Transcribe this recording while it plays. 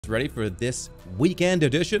Ready for this weekend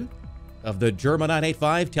edition of the Jerma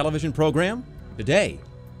 985 television program? Today,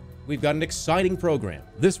 we've got an exciting program.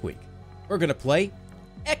 This week, we're going to play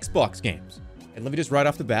Xbox games. And let me just right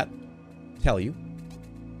off the bat tell you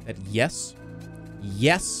that yes,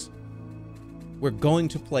 we're going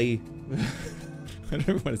to play... I don't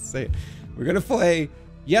even want to say it. We're going to play...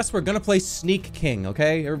 Yes, we're going to play Sneak King,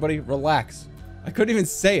 okay? Everybody relax. I couldn't even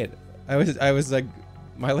say it. I was like...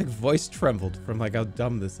 My, voice trembled from, how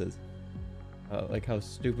dumb this is. How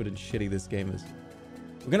stupid and shitty this game is.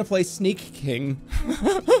 We're gonna play Sneak King.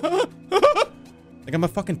 I'm a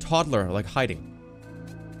fucking toddler, hiding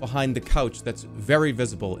behind the couch that's very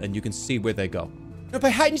visible and you can see where they go. Gonna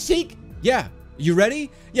play hide and seek? Yeah. You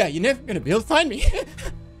ready? Yeah, you're never gonna be able to find me.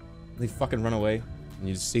 They fucking run away and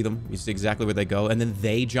you just see them. You see exactly where they go and then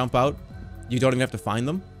they jump out. You don't even have to find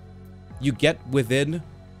them. You get within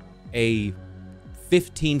a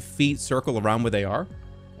 15 feet circle around where they are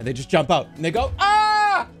and they just jump out and they go,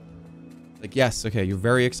 ah! Yes, okay, you're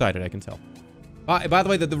very excited, I can tell. By the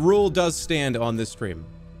way, the rule does stand on this stream.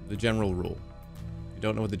 The general rule. If you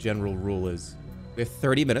don't know what the general rule is, we have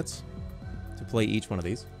 30 minutes to play each one of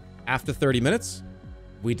these. After 30 minutes,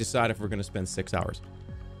 we decide if we're going to spend 6 hours.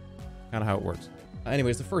 Kind of how it works.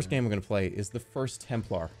 Anyways, the first game we're going to play is the First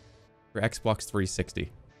Templar for Xbox 360.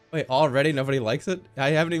 Wait, already nobody likes it?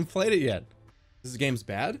 I haven't even played it yet. This game's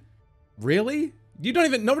bad? Really? Nobody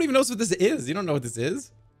even knows what this is. You don't know what this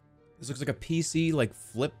is? This looks like a PC,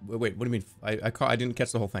 flip. Wait, what do you mean? I didn't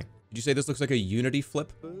catch the whole thing. Did you say this looks like a Unity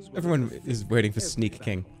flip? Everyone is waiting for Sneak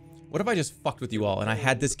King. What if I just fucked with you all and I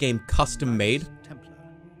had this game custom made?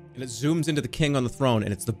 And it zooms into the king on the throne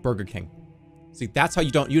and it's the Burger King. See, that's how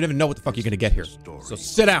you never know what the fuck you're gonna get here. So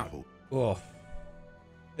sit down. Oh.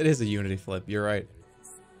 It is a Unity flip, you're right.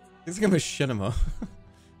 It's like a machinima.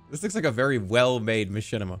 This looks like a very well-made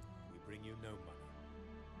machinima. We bring you no money.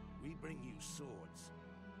 We bring you swords.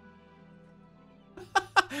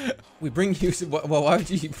 We bring you... Well, why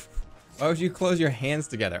would you close your hands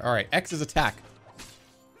together? All right, X is attack.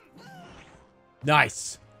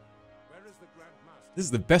 Nice. This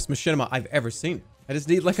is the best machinima I've ever seen. I just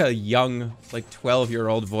need a young,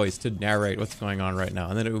 12-year-old voice to narrate what's going on right now,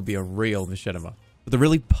 and then it would be a real machinima with a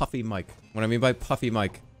really puffy mic. What I mean by puffy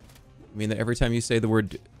mic, I mean that every time you say the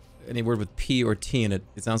word... any word with P or T in it,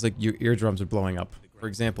 it sounds like your eardrums are blowing up. For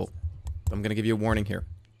example, I'm gonna give you a warning here.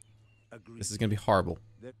 This is gonna be horrible.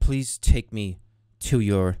 Please take me to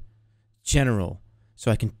your general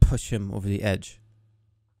so I can push him over the edge.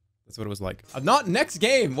 That's what it was like. Not next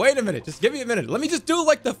game! Wait a minute, just give me a minute. Let me just do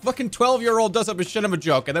the fucking 12-year-old does a machinima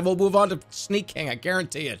joke and then we'll move on to Sneak King, I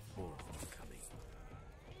guarantee it.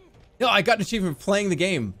 No, I got an achievement for playing the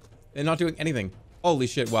game and not doing anything. Holy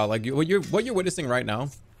shit, wow, what you're witnessing right now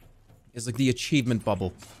is the achievement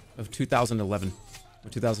bubble of 2011 or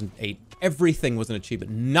 2008. Everything was an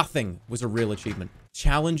achievement. Nothing was a real achievement.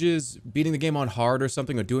 Challenges, beating the game on hard or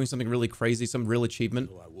something, or doing something really crazy, some real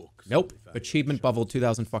achievement. Nope. Achievement bubble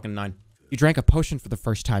 2009. You drank a potion for the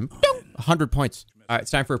first time. 100 points. All right,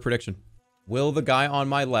 it's time for a prediction. Will the guy on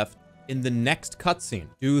my left in the next cutscene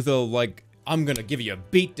do the, I'm gonna give you a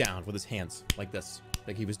beatdown with his hands like this,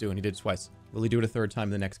 like he was doing? He did it twice. Will he do it a third time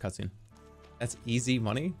in the next cutscene? That's easy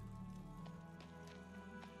money.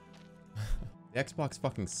 The Xbox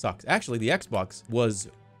fucking sucks. Actually, the Xbox was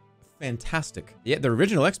fantastic. Yeah, the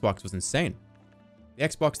original Xbox was insane. The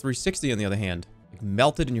Xbox 360, on the other hand,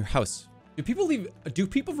 melted in your house. Do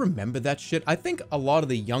people remember that shit? I think a lot of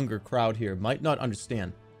the younger crowd here might not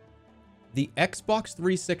understand. The Xbox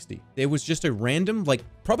 360, there was just a random,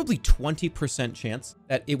 probably 20% chance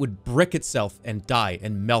that it would brick itself and die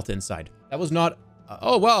and melt inside. That was not,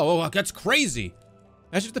 oh wow, that's crazy.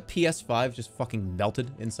 Imagine if the PS5 just fucking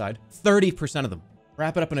melted inside. 30% of them.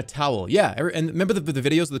 Wrap it up in a towel. Yeah, and remember the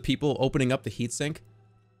videos of the people opening up the heatsink?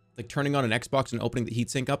 Turning on an Xbox and opening the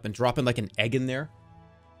heatsink up and dropping an egg in there?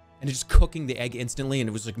 And just cooking the egg instantly and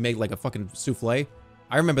it was made like a fucking souffle?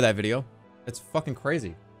 I remember that video. It's fucking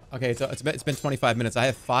crazy. Okay, so it's been 25 minutes. I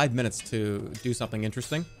have 5 minutes to do something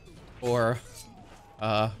interesting. Or,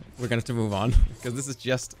 we're gonna have to move on. Because this is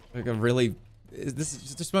just a really... This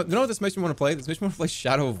is just, you know what this makes me want to play? This makes me want to play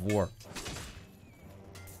Shadow of War.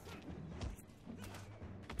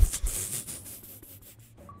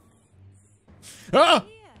 Ah!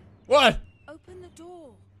 What? Open the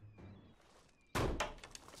door.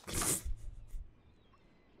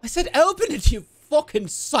 I said open it, you fucking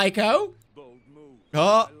psycho! Bold move.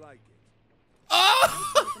 Oh! I like it.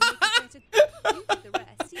 Oh!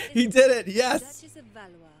 He did it, yes!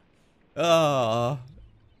 Oh.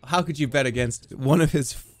 How could you bet against one of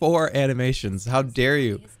his 4 animations? How dare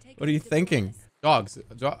you? What are you thinking? Dogs.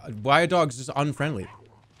 Why are dogs just unfriendly?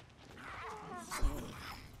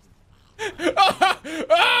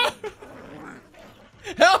 Ah!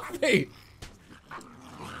 Help me!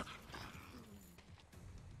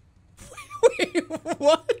 Wait,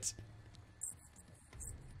 what?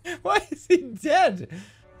 Why is he dead?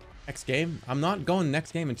 Next game? I'm not going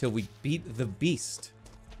next game until we beat the beast.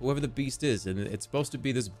 Whoever the beast is. And it's supposed to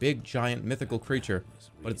be this big, giant, mythical creature.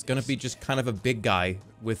 But it's gonna be just kind of a big guy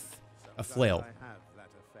with a flail.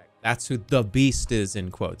 That's who the beast is, in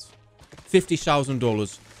quotes.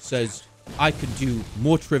 $50,000 says I could do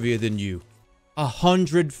more trivia than you.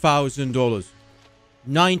 $100,000.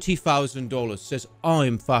 $90,000 says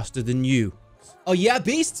I'm faster than you. Oh yeah,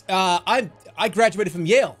 beast? I graduated from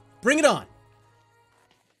Yale. Bring it on.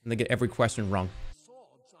 And they get every question wrong.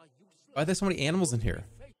 Why are there so many animals in here?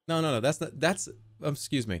 No. That's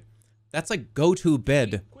excuse me. That's like go to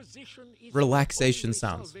bed relaxation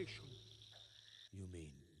sounds. You mean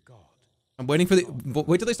God? I'm waiting for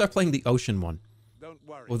wait till they start playing the ocean one. Don't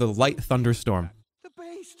worry. Or the light thunderstorm. The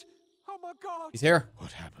beast! Oh my God! He's here.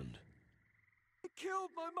 What happened? He killed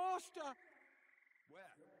my master. Where?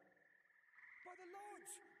 By the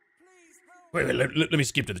lodge. Please help. Wait, let me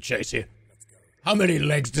skip to the chase here. How many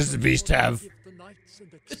legs does the beast have?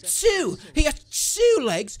 Two. He has two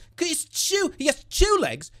legs. He has two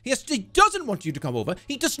legs. He doesn't want you to come over.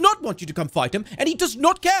 He does not want you to come fight him, and he does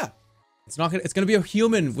not care. It's gonna be a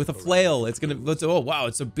human with a flail. Oh wow,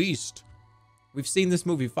 it's a beast. We've seen this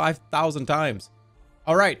movie 5,000 times.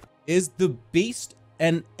 All right, is the beast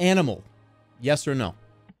an animal? Yes or no?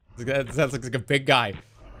 That looks like a big guy.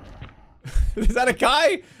 Is that a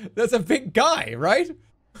guy? That's a big guy, right?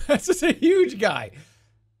 That's just a huge guy.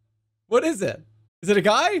 What is it? Is it a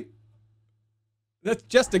guy? That's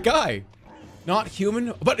just a guy. Not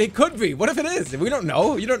human, but it could be. What if it is? We don't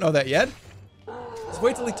know. You don't know that yet. Just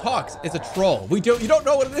wait till he talks. It's a troll. You don't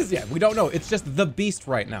know what it is yet. We don't know. It's just the beast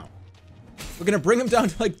right now. We're gonna bring him down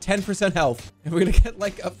to like 10% health. And we're gonna get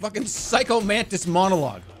like a fucking psycho mantis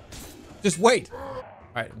monologue. Just wait. All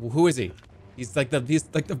right, well, who is he? He's like the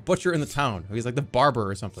butcher in the town. He's like the barber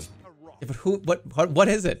or something. Yeah, but what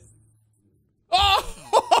is it? Oh!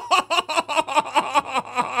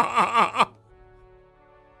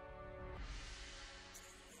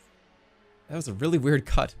 That was a really weird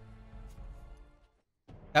cut.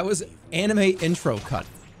 That was anime intro cut.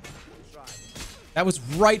 That was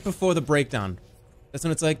right before the breakdown. That's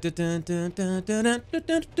when it's like and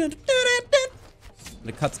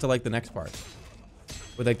it cuts to like the next part.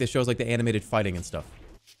 Where like this shows like the animated fighting and stuff.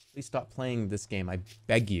 Please stop playing this game. I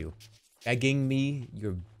beg you. Begging me?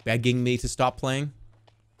 You're begging me to stop playing?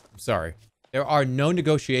 I'm sorry. There are no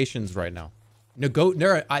negotiations right now.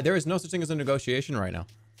 There is no such thing as a negotiation right now.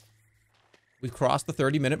 We've crossed the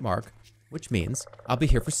 30-minute mark, which means I'll be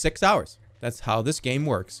here for 6 hours. That's how this game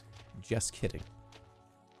works. Just kidding.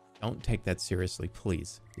 Don't take that seriously,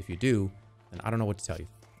 please. If you do, then I don't know what to tell you.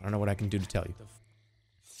 I don't know what I can do to tell you.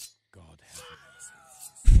 God help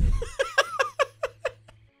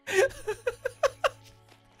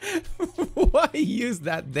Why use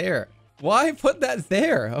that there? Why put that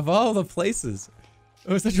there of all the places?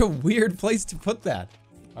 It was such a weird place to put that.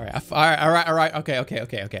 All right. Okay.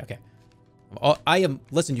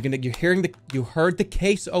 Listen, you heard the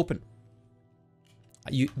case open.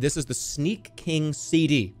 This is the Sneak King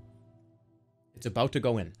CD. It's about to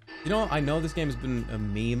go in. You know, I know this game has been a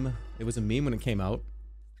meme. It was a meme when it came out,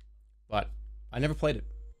 but I never played it.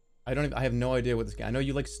 I have no idea what this game. I know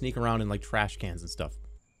you like sneak around in like trash cans and stuff.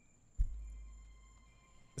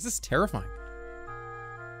 This is terrifying.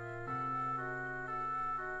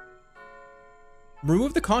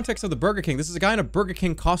 Remove the context of the Burger King. This is a guy in a Burger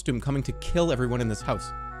King costume coming to kill everyone in this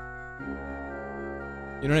house.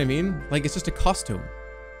 You know what I mean? Like, it's just a costume.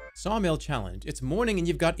 Sawmill challenge. It's morning and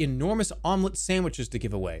you've got enormous omelet sandwiches to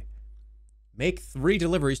give away. Make 3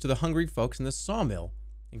 deliveries to the hungry folks in the sawmill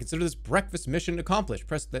and consider this breakfast mission accomplished.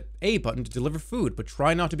 Press the A button to deliver food, but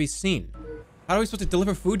try not to be seen. How are we supposed to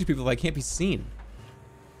deliver food to people if I can't be seen?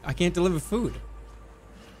 I can't deliver food.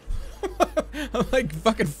 I'm like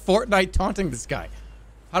fucking Fortnite taunting this guy.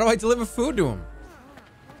 How do I deliver food to him?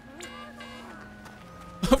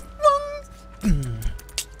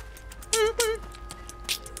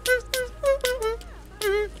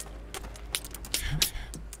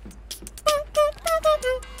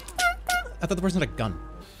 I thought the person had a gun.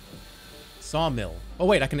 Sawmill. Oh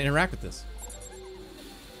wait, I can interact with this.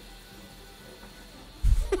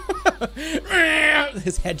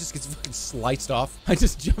 His head just gets fucking sliced off. I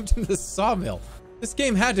just jumped into the sawmill. This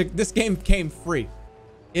game came free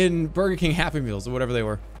in Burger King Happy Meals or whatever they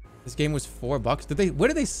were. This game was $4. Where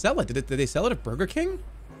did they sell it? Did they sell it at Burger King?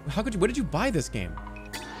 Where did you buy this game?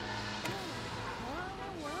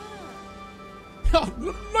 Oh,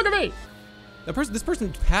 look at me. This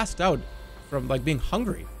person passed out from like being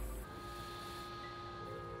hungry.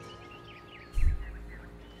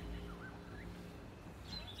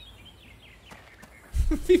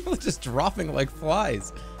 People are just dropping like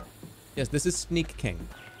flies. Yes, this is Sneak King.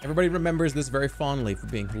 Everybody remembers this very fondly for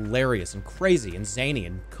being hilarious and crazy and zany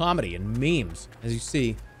and comedy and memes. As you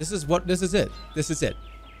see, this is it. This is it.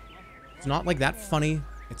 It's not like that funny.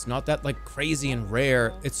 It's not that like crazy and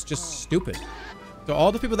rare. It's just stupid. So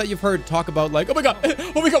all the people that you've heard talk about like, oh my god,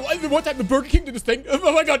 one time the Burger King did this thing.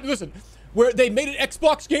 Oh my god, listen. Where they made an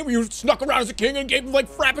Xbox game where you snuck around as a king and gave them like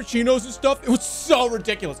frappuccinos and stuff. It was so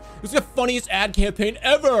ridiculous. It was the funniest ad campaign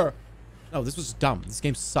ever. No, this was dumb. This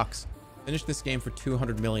game sucks. Finish this game for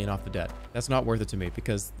 200 million off the debt. That's not worth it to me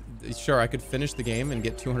because sure, I could finish the game and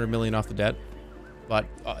get 200 million off the debt, but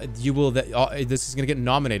this is gonna get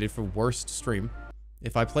nominated for worst stream.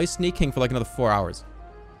 If I play Sneak King for like another 4 hours,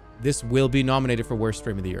 this will be nominated for worst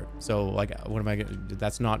stream of the year. So like, what am I gonna do?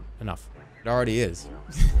 That's not enough. It already is.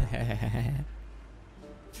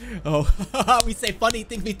 Oh, we say funny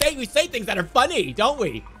things. We say things that are funny, don't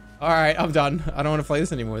we? All right, I'm done. I don't want to play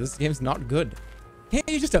this anymore. This game's not good. Can't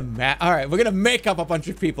you just imagine? All right, we're gonna make up a bunch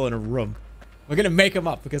of people in a room. We're gonna make them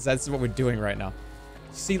up because that's what we're doing right now.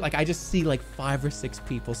 See, like I just see like 5 or 6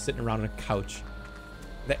 people sitting around on a couch.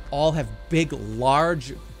 They all have big,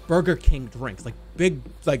 large Burger King drinks, like big,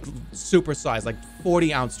 like super size, like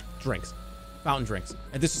 40-ounce drinks, fountain drinks.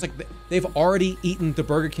 And this is like they've already eaten the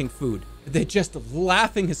Burger King food. They're just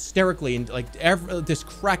laughing hysterically and like this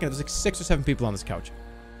cracking. There's like 6 or 7 people on this couch,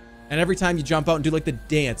 and every time you jump out and do like the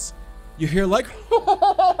dance, you hear like,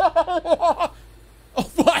 oh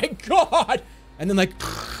my god, and then like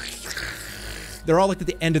they're all like at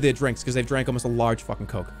the end of their drinks because they've drank almost a large fucking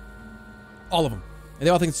Coke, all of them, and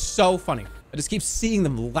they all think it's so funny. I just keep seeing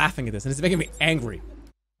them laughing at this, and it's making me angry.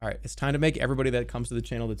 All right, it's time to make everybody that comes to the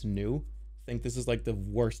channel that's new think this is like the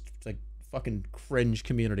worst, like fucking cringe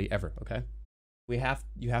community ever. Okay, you have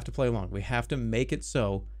to play along. We have to make it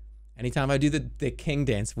so anytime I do the king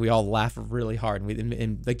dance, we all laugh really hard,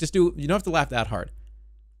 and like just do. You don't have to laugh that hard.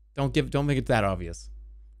 Don't make it that obvious.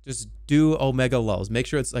 Just do omega lulls. Make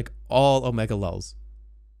sure it's like all omega lulls,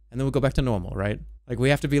 and then we'll go back to normal, right? Like we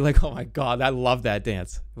have to be like, oh my god, I love that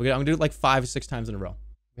dance. I'm gonna do it like 5 or 6 times in a row.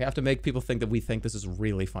 We have to make people think that we think this is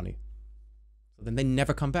really funny. So then they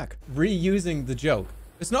never come back. Reusing the joke.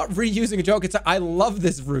 It's not reusing a joke. It's I love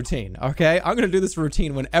this routine. Okay, I'm gonna do this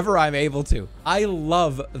routine whenever I'm able to. I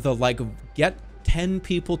love the like get 10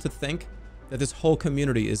 people to think that this whole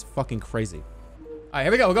community is fucking crazy. All right,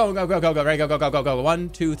 here we go. Go. Ready? Go. 1,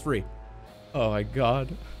 2, 3. Oh my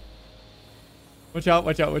god. Watch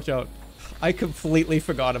out. I completely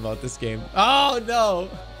forgot about this game. Oh no.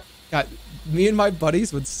 God, me and my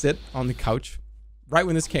buddies would sit on the couch right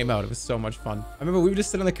when this came out. It was so much fun. I remember we would just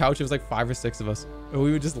sit on the couch. It was like 5 or 6 of us. And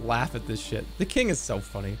we would just laugh at this shit. The king is so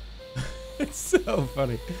funny. It's so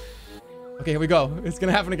funny. Okay, here we go. It's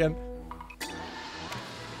gonna happen again.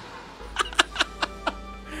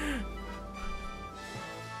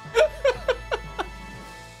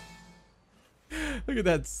 Look at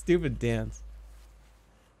that stupid dance.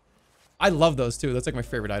 I love those too. That's like my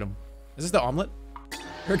favorite item. Is this the omelet?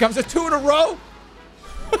 Here comes the 2 in a row.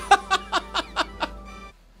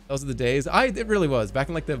 Those are the days. It really was back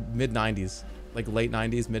in like the mid 90s, like late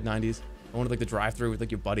 90s, mid 90s. I wanted like the drive-through with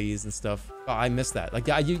like your buddies and stuff. Oh, I miss that. Like,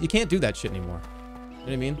 yeah, you can't do that shit anymore. You know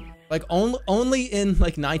what I mean? Like only in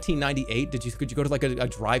like 1998 could you go to like a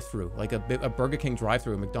drive-through, like a Burger King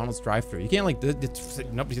drive-through, a McDonald's drive-through. You can't like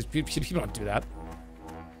people don't do that.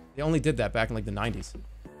 They only did that back in like the 90s.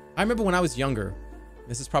 I remember when I was younger,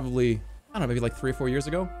 this is probably, I don't know, maybe like 3 or 4 years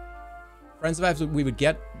ago. Friends of ours, we would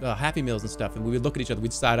get Happy Meals and stuff, and we would look at each other,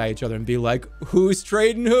 we'd side-eye each other and be like, who's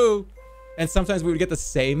trading who? And sometimes we would get the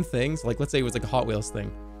same things. Like, let's say it was like a Hot Wheels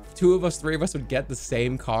thing. 2 of us, 3 of us would get the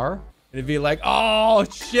same car. And it'd be like, oh,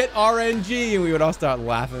 shit, RNG. And we would all start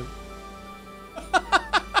laughing.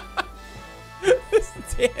 This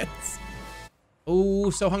dance. Oh,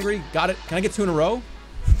 so hungry. Got it. Can I get 2 in a row?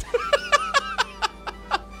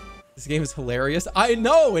 This game is hilarious. I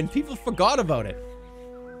know, and people forgot about it.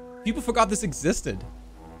 People forgot this existed.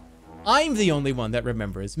 I'm the only one that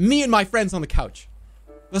remembers. Me and my friends on the couch.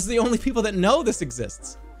 Those are the only people that know this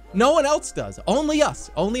exists. No one else does. Only us.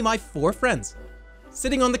 Only my 4 friends.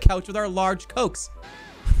 Sitting on the couch with our large Cokes.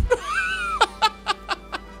 I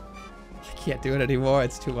can't do it anymore.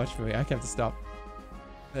 It's too much for me. I have to stop.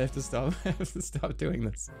 I have to stop. I have to stop doing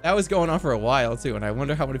this. That was going on for a while too, and I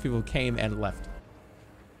wonder how many people came and left.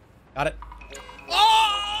 Got it.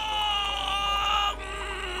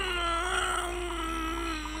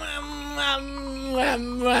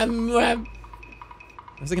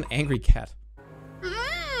 It's like an angry cat.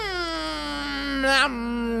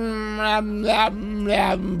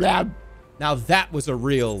 Now that was a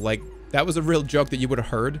real, like, that was a real joke that you would have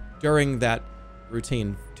heard during that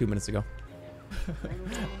routine 2 minutes ago.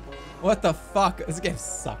 What the fuck? This game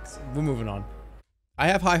sucks. We're moving on. I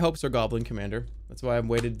have high hopes for Goblin Commander. That's why I've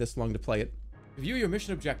waited this long to play it. To view your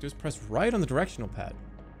mission objectives, press right on the directional pad.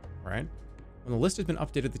 Alright. When the list has been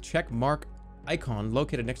updated, the check mark icon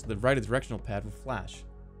located next to the right of the directional pad will flash.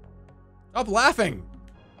 Stop laughing!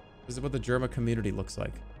 This is what the Jerma community looks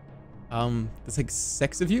like. There's like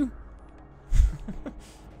 6 of you?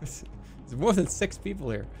 There's more than 6 people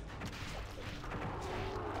here.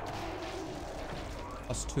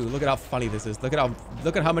 Us 2. Look at how funny this is. Look at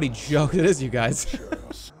how many jokes it is, you guys.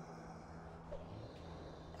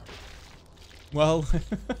 Well,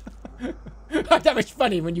 that was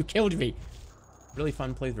funny when you killed me. Really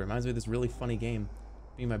fun playthrough. Reminds me of this really funny game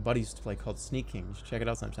me and my buddies used to play called Sneak King. You should check it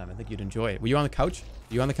out sometime. I think you'd enjoy it. Were you on the couch?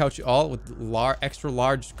 Were you on the couch all with extra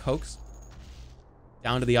large Cokes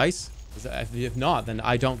down to the ice? If not, then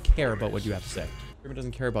I don't care about what you have to say. Jerma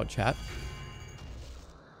doesn't care about chat.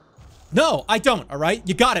 No, I don't, all right?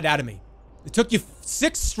 You got it out of me. It took you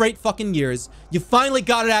 6 straight fucking years. You finally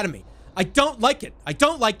got it out of me. I don't like it. I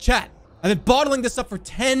don't like chat. I've been bottling this up for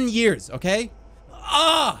 10 years, okay?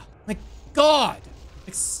 Ah, my God.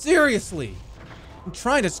 Like, seriously. I'm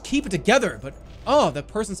trying to keep it together, but, oh, that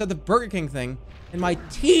person said the Burger King thing, and my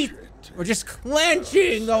teeth were just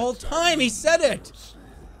clenching the whole time he said it.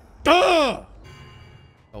 Ugh!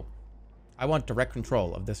 Oh, I want direct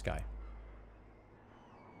control of this guy.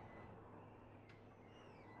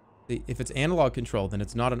 If it's analog control, then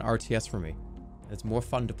it's not an RTS for me. It's more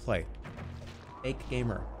fun to play. Fake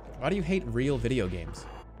gamer. Why do you hate real video games? Do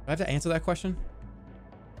I have to answer that question?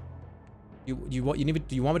 Do you want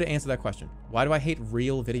me to answer that question? Why do I hate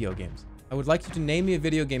real video games? I would like you to name me a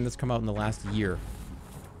video game that's come out in the last year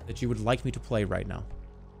that you would like me to play right now.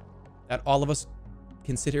 That all of us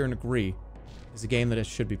can sit here and agree is a game that it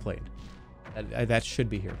should be played. That should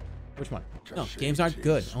be here. Which one? No, games aren't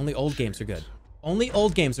good. Only old games are good. Only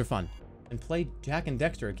old games are fun. And play Jack and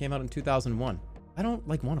Dexter. It came out in 2001. I don't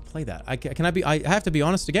like want to play that. I have to be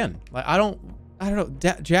honest again. Like I don't know.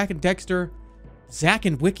 Jack and Dexter, Zack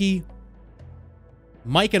and Wiki,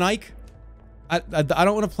 Mike and Ike. I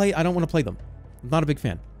don't want to play. I don't want to play them. I'm not a big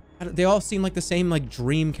fan. They all seem like the same like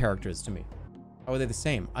dream characters to me. How are they the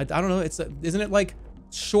same? I don't know. Isn't it like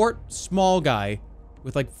short, small guy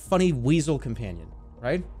with like funny weasel companion,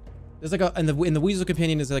 right? There's like in the weasel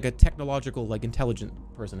companion is like a technological, like intelligent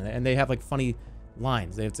person, and they have like funny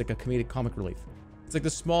lines. It's like a comedic comic relief. It's like the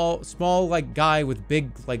small like guy with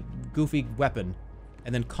big like goofy weapon,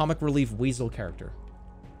 and then comic relief weasel character,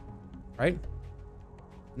 right?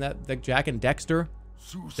 And that like Jack and Dexter,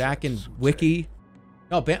 Zack and Wiki.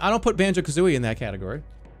 No, I don't put Banjo-Kazooie in that category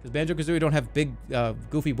because Banjo-Kazooie don't have big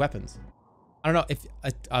goofy weapons. I don't know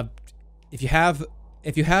if you have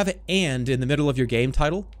 "and" in the middle of your game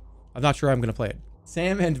title. I'm not sure I'm gonna play it.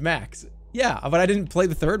 Sam and Max. Yeah, but I didn't play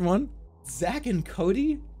the third one. Zack and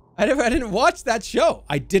Cody? I didn't watch that show.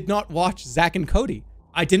 I did not watch Zack and Cody.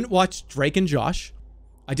 I didn't watch Drake and Josh.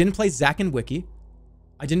 I didn't play Zack and Wiki.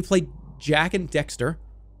 I didn't play Jack and Dexter.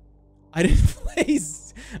 I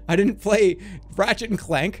didn't play Ratchet and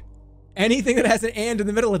Clank. Anything that has an "and" in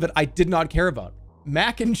the middle of it, I did not care about.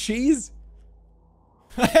 Mac and cheese?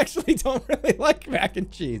 I actually don't really like mac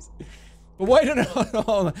and cheese. But wait,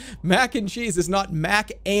 no. Mac and cheese is not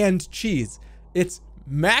mac and cheese. It's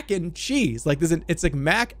mac and cheese. Like it's like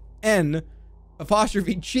mac and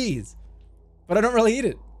apostrophe cheese. But I don't really eat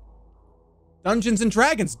it. Dungeons and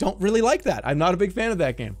Dragons, don't really like that. I'm not a big fan of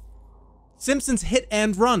that game. Simpsons Hit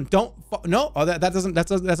and Run. No, oh,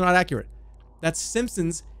 that's not accurate. That's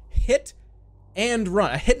Simpsons Hit and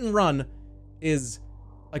Run. A hit and run is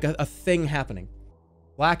like a thing happening.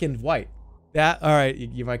 Black and white. All right,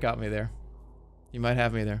 you might got me there. You might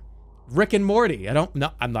have me there. Rick and Morty. I'm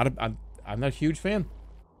not a huge fan.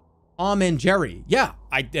 Tom and Jerry. Yeah,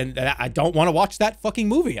 I don't want to watch that fucking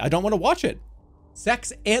movie. I don't want to watch it.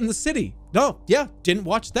 Sex and the City. No, yeah, didn't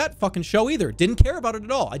watch that fucking show either. Didn't care about it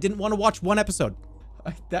at all. I didn't want to watch one episode.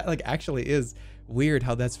 That like actually is weird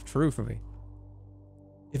how that's true for me.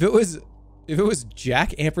 If it was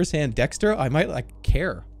Jack ampersand Dexter, I might like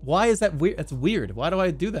care. Why is that weird? That's weird. Why do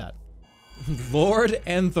I do that? Lord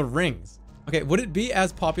and the Rings. Okay, would it be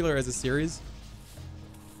as popular as a series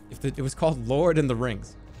if it was called Lord and the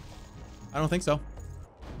Rings? I don't think so.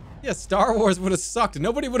 Yeah, Star Wars would have sucked.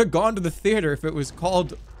 Nobody would have gone to the theater if it was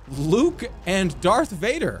called Luke and Darth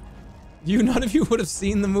Vader. None of you would have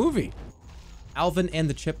seen the movie. Alvin and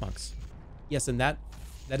the Chipmunks. Yes, and that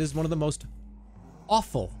is one of the most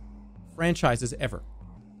awful franchises ever.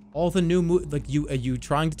 All the new like are you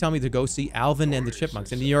trying to tell me to go see Alvin and the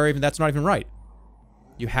Chipmunks? And that's not even right.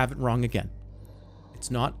 You have it wrong again.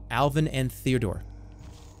 It's not Alvin and Theodore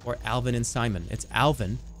or Alvin and Simon. It's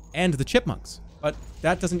Alvin and the Chipmunks. But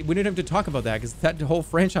that doesn't, we don't have to talk about that because that whole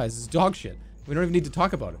franchise is dog shit. We don't even need to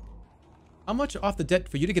talk about it. How much off the debt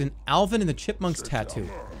for you to get an Alvin and the Chipmunks tattoo?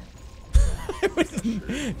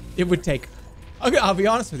 It would take, I'll be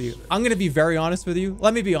honest with you. I'm going to be very honest with you.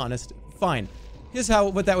 Let me be honest. Fine. Here's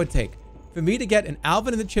what that would take. For me to get an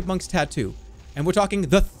Alvin and the Chipmunks tattoo, and we're talking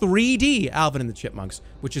the 3D Alvin and the Chipmunks,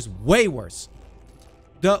 which is way worse.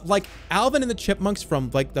 Like, Alvin and the Chipmunks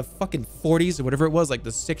from, like, the fucking 40s or whatever it was, like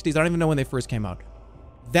the 60s. I don't even know when they first came out.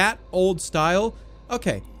 That old style,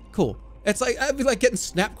 okay, cool. It's like, I'd be like getting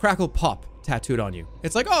Snap, Crackle, Pop tattooed on you.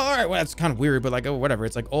 It's like, oh, all right, well, that's kind of weird, but like, oh, whatever.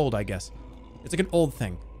 It's like old, I guess. It's like an old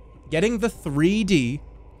thing. Getting the 3D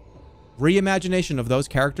reimagination of those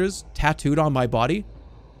characters tattooed on my body,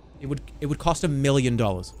 it would cost $1 million.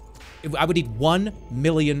 I would need $1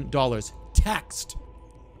 million taxed.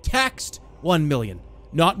 Taxed 1 million.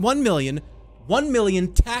 Not 1 million. 1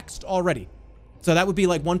 million taxed already. So that would be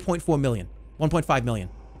like 1.4 million. 1.5 million.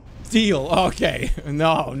 Deal. Okay.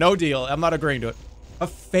 No deal. I'm not agreeing to it. A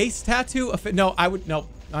face tattoo? No, not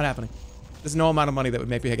happening. There's no amount of money that would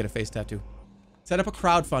make me get a face tattoo. Set up a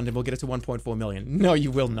crowdfund and we'll get it to 1.4 million. No,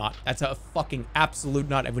 you will not. That's a fucking absolute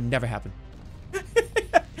not. It would never happen.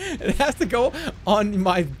 It has to go on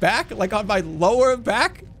my back? Like on my lower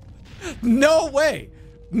back? No way.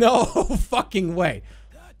 No fucking way.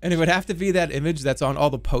 And it would have to be that image that's on all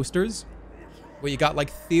the posters where you got like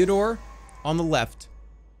Theodore on the left,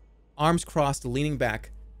 arms crossed, leaning back.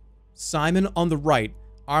 Simon on the right,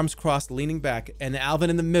 arms crossed, leaning back. And Alvin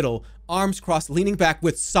in the middle, arms crossed, leaning back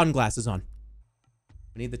with sunglasses on.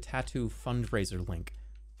 We need the tattoo fundraiser link.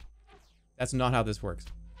 That's not how this works.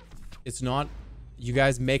 It's not, you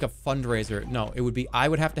guys make a fundraiser. No, it would be, I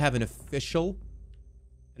would have to have an official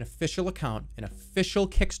account, an official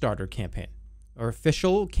Kickstarter campaign, or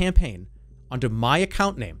official campaign under my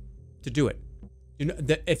account name to do it. You know,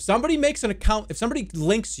 if somebody makes an account, if somebody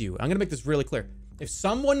links you, I'm gonna make this really clear. If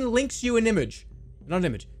someone links you an image, not an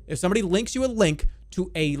image, if somebody links you a link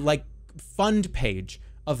to a like fund page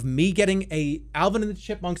of me getting a Alvin and the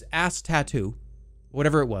Chipmunks ass tattoo,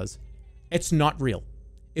 whatever it was, it's not real.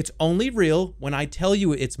 It's only real when I tell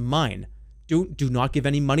you it's mine. Do not give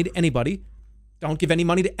any money to anybody. Don't give any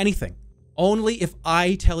money to anything. Only if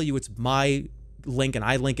I tell you it's my link and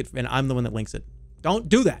I link it and I'm the one that links it. Don't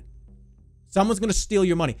do that. Someone's gonna steal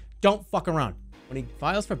your money. Don't fuck around. When he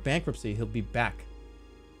files for bankruptcy, he'll be back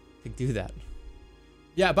to do that.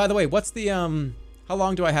 Yeah, by the way, what's the, how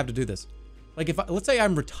long do I have to do this? Like if, let's say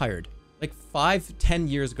I'm retired, like 5-10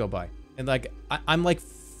 years go by and like, I'm like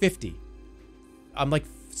 50. I'm like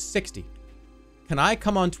 60. Can I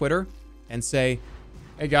come on Twitter and say,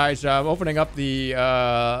 hey guys, I'm opening up the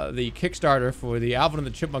Kickstarter for the Alvin and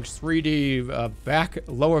the Chipmunks 3D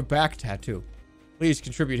lower back tattoo. Please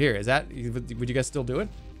contribute here. Is that, would you guys still do it?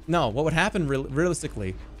 No, what would happen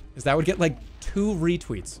realistically is that I would get like 2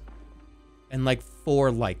 retweets and like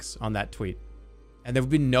 4 likes on that tweet. And there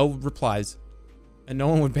would be no replies and no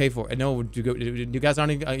one would pay for it. And no one would go, you guys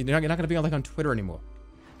aren't even, you're not going to be on, like on Twitter anymore.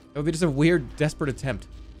 It would be just a weird, desperate attempt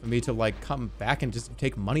for me to like come back and just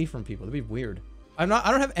take money from people. It'd be weird. I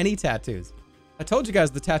don't have any tattoos. I told you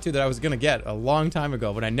guys the tattoo that I was gonna get a long time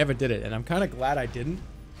ago, but I never did it, and I'm kind of glad I didn't.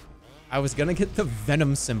 I was gonna get the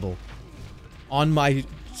Venom symbol on my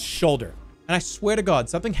shoulder, and I swear to God,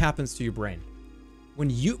 something happens to your brain when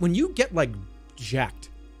you get like jacked.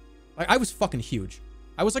 Like I was fucking huge.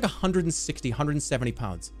 I was like 160, 170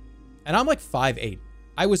 pounds, and I'm like 5'8".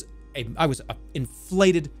 I was a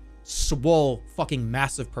inflated, swole, fucking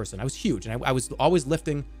massive person. I was huge, and I was always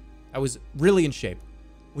lifting. I was really in shape.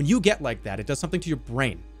 When you get like that, it does something to your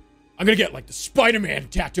brain. I'm gonna get like the Spider-Man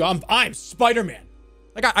tattoo. I'm Spider-Man.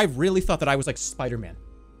 Like I really thought that I was like Spider-Man.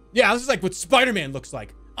 Yeah, this is like what Spider-Man looks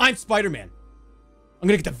like. I'm Spider-Man. I'm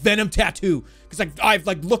gonna get the Venom tattoo because like I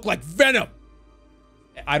like look like Venom.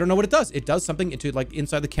 I don't know what it does. It does something into like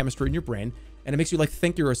inside the chemistry in your brain, and it makes you like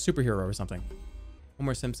think you're a superhero or something.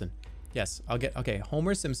 Homer Simpson. Yes, I'll get, okay,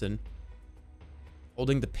 Homer Simpson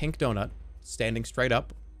holding the pink donut, standing straight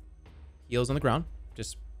up, heels on the ground,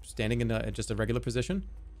 just standing in just a regular position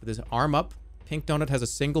with his arm up. Pink donut has a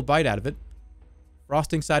single bite out of it.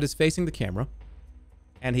 Frosting side is facing the camera,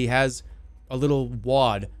 and he has a little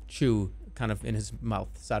wad chew kind of in his mouth,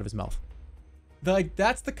 side of his mouth. Like,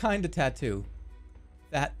 that's the kind of tattoo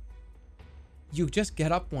that you just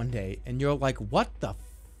get up one day and you're like, what the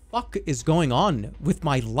fuck is going on with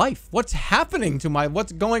my life? What's happening to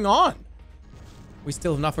what's going on? We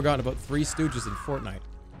still have not forgotten about Three Stooges in Fortnite.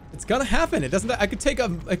 It's gonna happen. It doesn't. I could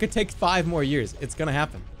take 5 more years. It's gonna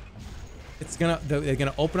happen. It's gonna. They're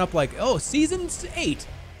gonna open up like, oh, season 8,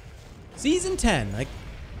 season 10. Like,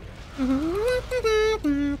 it's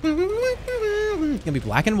gonna be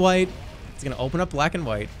black and white. It's gonna open up black and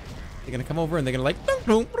white. They're gonna come over and they're gonna like.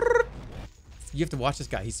 You have to watch this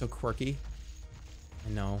guy. He's so quirky. I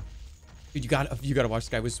know. Dude, you gotta watch this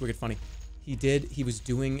guy. It was wicked funny. He was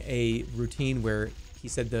doing a routine where he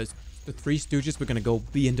said the 3 Stooges were gonna go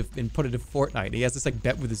be into and put into Fortnite. He has this like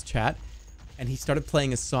bet with his chat, and he started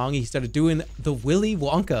playing a song. He started doing the Willy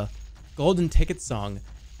Wonka golden ticket song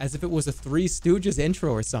as if it was a 3 Stooges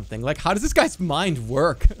intro or something. Like, how does this guy's mind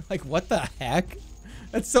work? Like, what the heck?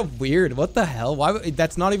 That's so weird. What the hell? Why?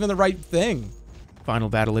 That's not even the right thing. Final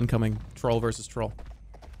battle incoming. Troll versus troll.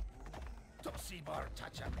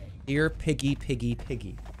 Here, piggy, piggy,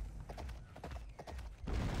 piggy.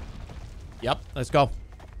 Yep, let's go.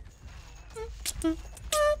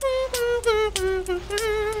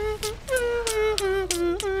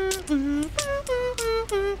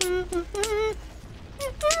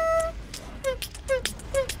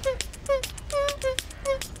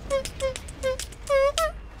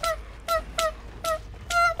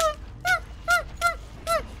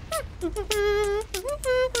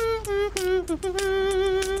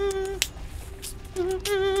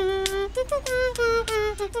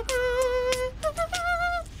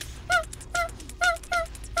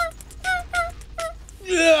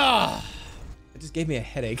 It just gave me a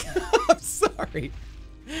headache. I'm sorry.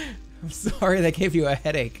 I'm sorry that gave you a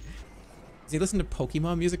headache. Does he listen to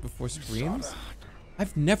Pokemon music before streams?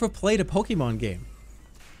 I've never played a Pokemon game.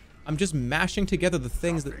 I'm just mashing together the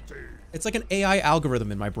things that... It's like an AI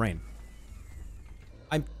algorithm in my brain.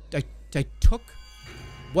 I took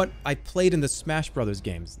what I played in the Smash Brothers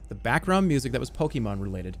games, the background music that was Pokemon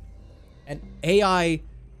related, and AI,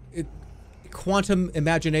 quantum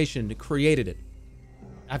imagination created it.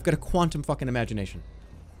 I've got a quantum fucking imagination.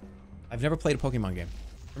 I've never played a Pokemon game.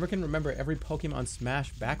 I can remember every Pokemon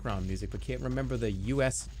Smash background music, but can't remember the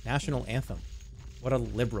US national anthem. What a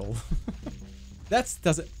liberal.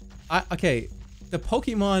 Okay, the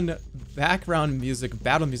Pokemon background music,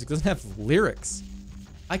 battle music, doesn't have lyrics.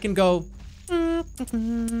 I can go... I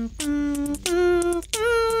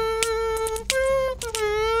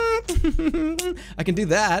can do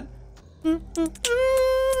that.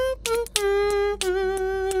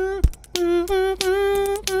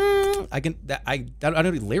 I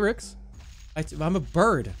don't need lyrics. I'm a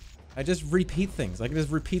bird. I just repeat things. I can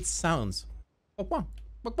just repeat sounds.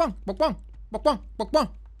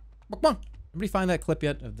 Anybody find that clip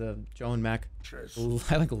yet of the Joe and Mac?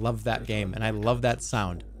 I like love that game and I love that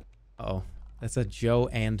sound. Uh-oh, that's a Joe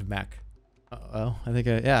and Mac. Uh-oh, I think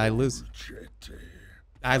yeah, I lose.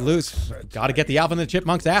 I lose. Gotta get the Alvin and the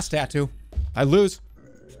Chipmunk's ass tattoo. I lose.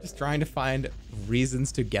 Just trying to find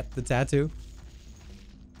reasons to get the tattoo.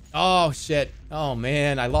 Oh shit. Oh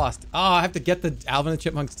man, I lost. Oh, I have to get the Alvin and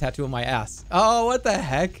the Chipmunk's tattoo on my ass. Oh, what the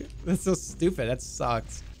heck? That's so stupid. That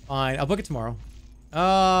sucks. Fine, I'll book it tomorrow.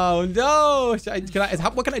 Oh no! What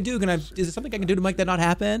can I do? Is there something I can do to make that not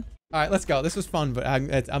happen? All right, let's go. This was fun, but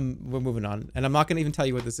we're moving on, and I'm not gonna even tell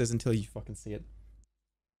you what this is until you fucking see it.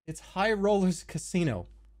 It's High Rollers Casino,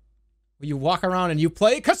 where you walk around and you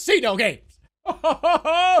play casino games.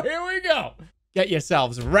 Oh, here we go. Get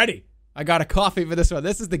yourselves ready. I got a coffee for this one.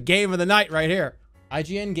 This is the game of the night right here.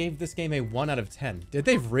 IGN gave this game a 1 out of 10. Did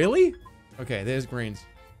they really? Okay, there's greens.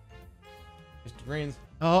 Mr. Greens.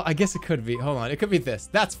 Oh, I guess it could be. Hold on. It could be this.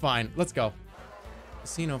 That's fine. Let's go.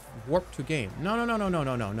 Casino warp to game. No.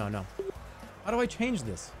 How do I change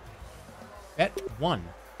this? Bet 1.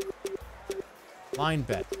 Line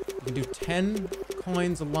bet. You can do 10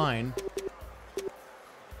 coins a line. It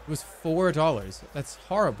was $4. That's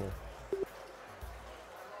horrible.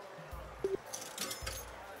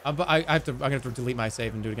 I'm gonna have to delete my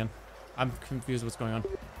save and do it again. I'm confused what's going on.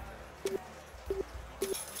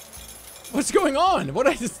 What's going on? What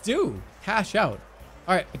did I just do? Cash out.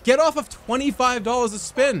 All right, get off of $25 a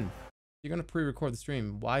spin. You're gonna pre-record the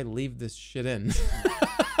stream. Why leave this shit in?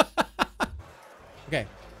 Okay,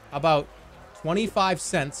 how about 25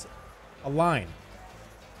 cents a line?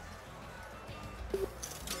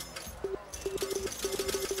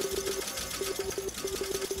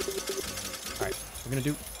 All right, we're gonna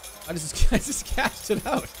do. I just cashed it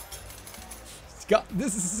out.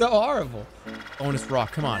 This is so horrible. Bonus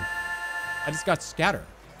rock, come on. I just got scatter.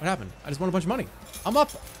 What happened? I just won a bunch of money. I'm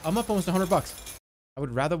up almost $100. I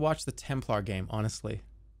would rather watch the Templar game, honestly.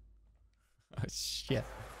 Oh shit.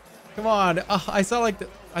 Come on. I saw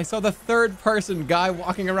the third person guy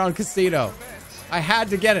walking around casino. I had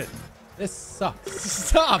to get it. This sucks.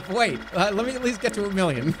 Stop, wait. Let me at least get to 1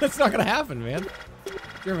 million. That's not gonna happen, man.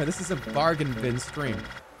 Jerma, this is a bargain bin stream.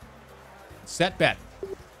 Set bet.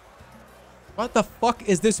 What the fuck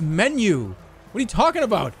is this menu? What are you talking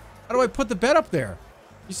about? How do I put the bet up there?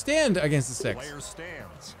 You stand against the 6. Player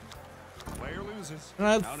stands. Player loses. And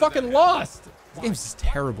I fucking lost. This game's just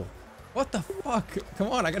terrible. What the fuck? Come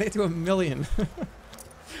on, I gotta get to 1 million.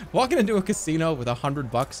 Walking into a casino with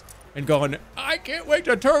 $100 and going, I can't wait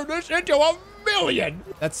to turn this into 1 million.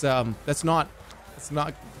 That's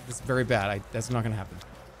very bad. That's not gonna happen.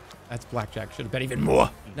 That's blackjack. Should have bet even more.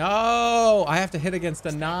 No, I have to hit against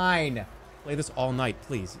a 9. Play this all night,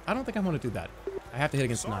 please. I don't think I want to do that. I have to hit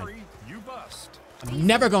against 9. You bust. I'm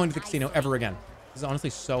never going to the casino ever again. This is honestly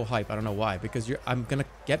so hype. I don't know why. Because I'm gonna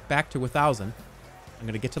get back to 1,000. I'm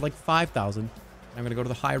gonna get to like 5,000. I'm gonna go to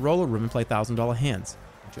the high roller room and play $1,000 hands.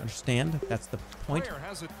 Don't you understand? That's the point.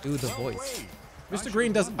 Do the voice. Mr.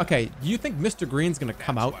 Green does. Okay, you think Mr. Green's gonna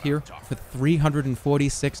come out here for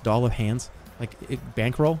 $346 hands? Like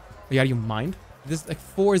bankroll? Are you out of your mind? This like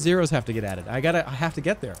 4 zeros have to get added. I have to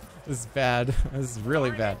get there. This is bad. This is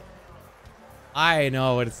really bad. I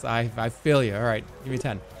know it's. I feel you. All right, give me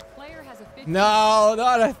 10. Player has a 15. No,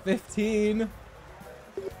 not a 15.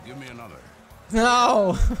 Give me another.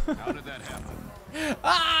 No. How did that happen?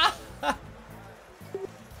 Ah!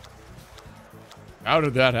 How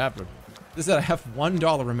did that happen? This is I have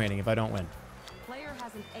 $1 remaining if I don't win. Player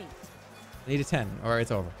has an 8. I need a 10 or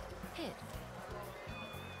it's over. Hit.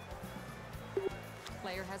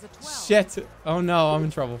 Player has a 12. Shit. Oh no, I'm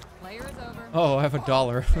in trouble. Player is over. Oh, I have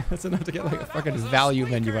 $1. That's enough to get like a fucking value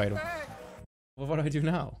menu item. Well, what do I do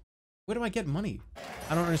now? Where do I get money?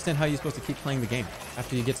 I don't understand how you're supposed to keep playing the game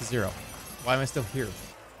after you get to 0. Why am I still here?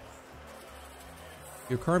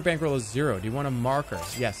 Your current bankroll is 0. Do you want a marker?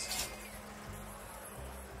 Yes.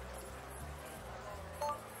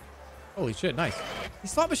 Holy shit, nice.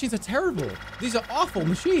 These slot machines are terrible. These are awful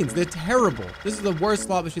machines. They're terrible. This is the worst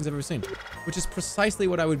slot machines I've ever seen, which is precisely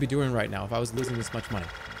what I would be doing right now if I was losing this much money.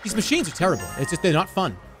 These machines are terrible. It's just, they're not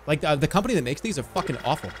fun. Like, the company that makes these are fucking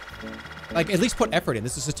awful. Like, at least put effort in.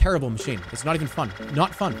 This is a terrible machine. It's not even fun.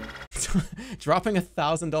 Not fun. Dropping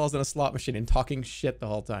 $1,000 in a slot machine and talking shit the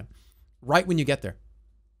whole time. Right when you get there.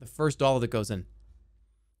 The first dollar that goes in.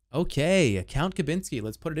 Okay, Count Kabinski.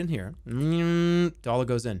 Let's put it in here. Dollar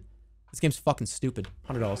goes in. This game's fucking stupid.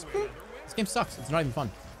 $100. This game sucks. It's not even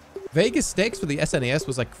fun. Vegas Stakes for the SNES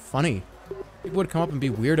was like funny. People would come up and be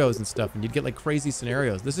weirdos and stuff, and you'd get like crazy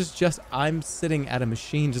scenarios. This is just I'm sitting at a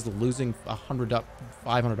machine just losing $500.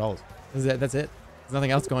 That's it. There's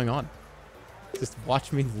nothing else going on. Just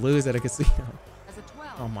watch me lose at a casino. Has a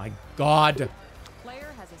 12. Oh my god. Player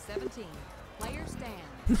has a 17. Player stand.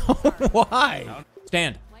 No, why?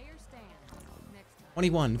 Stand. Player stand. Next time.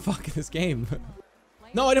 21. Fuck this game.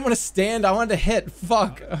 No, I didn't want to stand. I wanted to hit.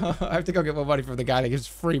 Fuck. I have to go get more money from the guy that gives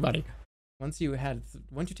free money. Once you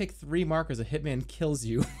take 3 markers, a hitman kills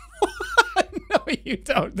you. No, you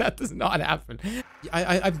don't. That does not happen.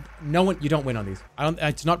 No one. You don't win on these.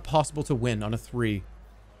 It's not possible to win on a 3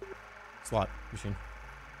 slot machine.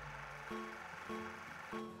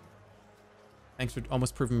 Thanks for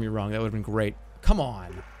almost proving me wrong. That would have been great. Come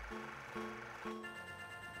on.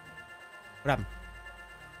 What happened?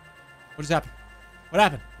 What just happened? What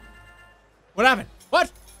happened? What happened? What?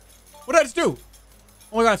 What did I just do?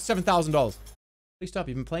 Oh my god, $7,000. Please stop.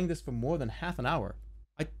 You've been playing this for more than half an hour.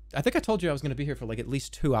 I think I told you I was going to be here for like at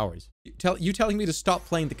least 2 hours. You telling me to stop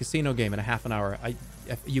playing the casino game in a half an hour.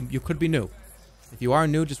 You could be new. If you are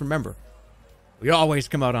new, just remember, we always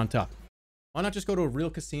come out on top. Why not just go to a real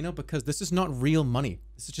casino? Because this is not real money.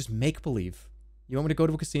 This is just make-believe. You want me to go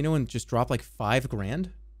to a casino and just drop like 5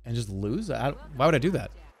 grand and just lose? Why would I do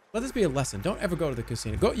that? Let this be a lesson. Don't ever go to the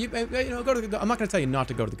casino. Go to the, I'm not going to tell you not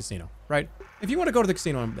to go to the casino, right? If you want to go to the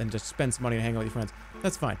casino and just spend some money and hang out with your friends,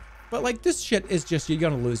 that's fine. But like this shit is just, you're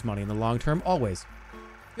going to lose money in the long term, always.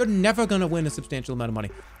 You're never going to win a substantial amount of money.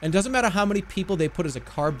 And it doesn't matter how many people they put as a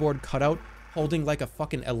cardboard cutout holding like a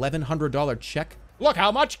fucking $1,100 check. Look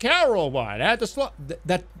how much Carol won at the slot.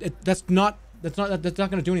 That's not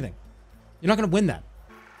going to do anything. You're not going to win that.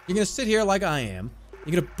 You're going to sit here like I am.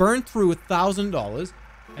 You're going to burn through $1,000.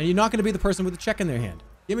 And you're not going to be the person with the check in their hand.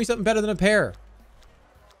 Give me something better than a pair.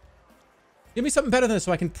 Give me something better than this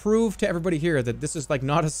so I can prove to everybody here that this is like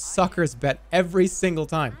not a sucker's bet every single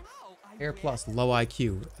time. Pair plus, low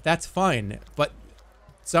IQ. That's fine. But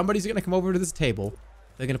somebody's going to come over to this table.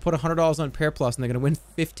 They're going to put $100 on pair plus and they're going to win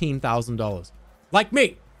 $15,000. Like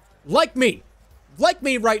me. Like me. Like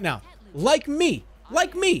me right now. Like me.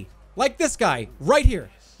 Like me. Like this guy right here.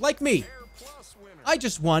 Like me. I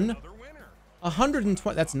just won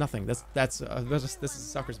 120. That's nothing. This is a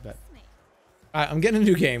sucker's bet. All right, I'm getting a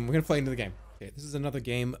new game. We're gonna play into the game. Okay, this is another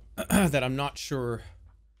game that I'm not sure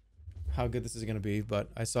how good this is gonna be, but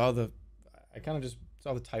I kind of just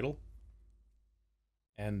saw the title,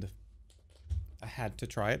 and I had to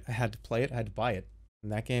try it. I had to play it. I had to buy it.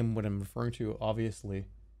 And that game, what I'm referring to, obviously,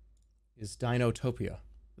 is Dinotopia,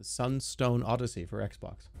 the Sunstone Odyssey for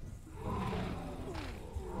Xbox.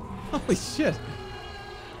 Holy shit!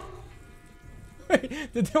 Wait,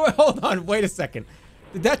 hold on, wait a second.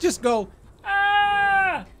 Did that just go?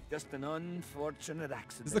 Ah! Just an unfortunate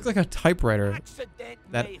accident. This looks like a typewriter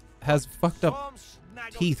that has fucked up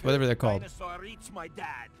teeth, whatever they're called. Dinosaur eats my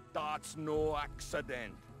dad. That's no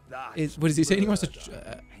accident. What is he saying? He wants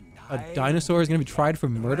a dinosaur is going to be tried for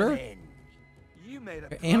murder?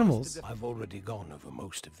 They're animals. I've already gone over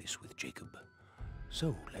most of this with Jacob.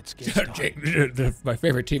 So let's get started. My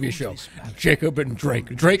favorite TV show, Jacob and Drake.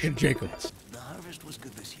 Drake and Jacob. The harvest was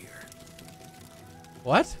good this year.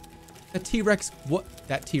 What? That T-Rex, what?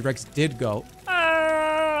 That T-Rex did go.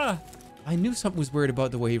 Ah! I knew something was weird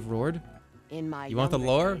about the way he roared. In my You want the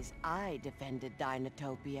younger lore? days, I defended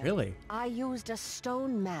Dinotopia. Really? I used a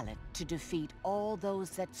stone mallet to defeat all those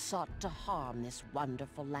that sought to harm this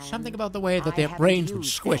wonderful land. Something about the way that I their haven't brains would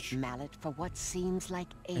used squish. that mallet for what seems like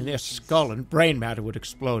ages. And their skull and brain matter would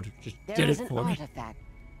explode. Just There did is it an for me. artifact.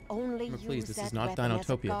 Only Remember, please, use this that is not weapon as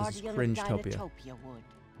a Dinotopia, this is guardian of Cringetopia. Dinotopia would.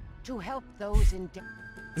 To help those in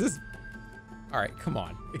This is... Alright, come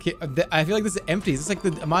on. Okay, I feel like this is empty. Is this like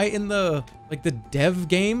the... Am I in the... Like the dev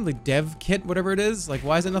game? The dev kit, whatever it is? Like,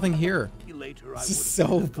 why is there nothing here? This is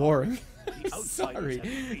so boring.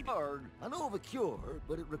 Sorry. I know of a cure,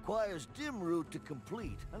 but it requires dim root to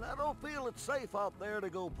complete, and I don't feel it's safe out there to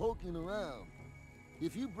go poking around.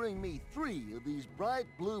 If you bring me 3 of these bright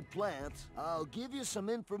blue plants, I'll give you some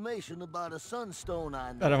information about a sunstone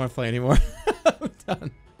I know. I don't want to play anymore. I'm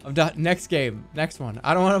done. I'm done. Next game. Next one.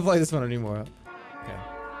 I don't want to play this one anymore. Okay.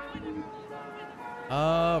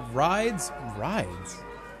 Rides? Rides.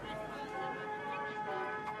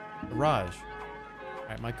 Garage.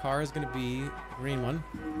 Alright, my car is going to be the green one.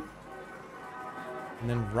 And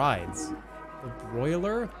then rides. The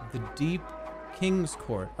broiler, the deep King's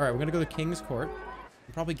Court. Alright, we're going to go to King's Court.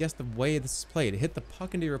 And probably guess the way this is played. Hit the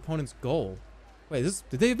puck into your opponent's goal. Wait,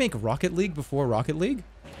 did they make Rocket League before Rocket League?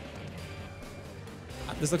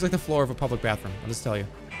 This looks like the floor of a public bathroom, I'll just tell you.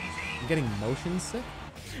 I'm getting motion sick?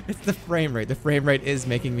 It's the frame rate. The frame rate is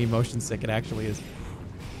making me motion sick. It actually is.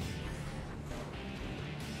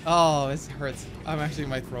 Oh, this hurts. I'm actually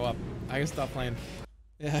might throw up. I can stop playing.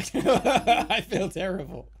 Yeah, I feel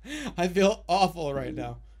terrible. I feel awful right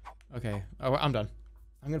now. Okay, I'm done.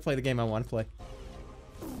 I'm gonna play the game I want to play.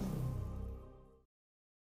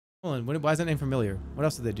 Hold on, why is that name familiar? What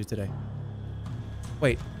else did they do today?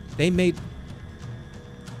 Wait, they made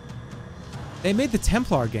the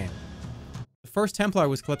Templar game. The first Templar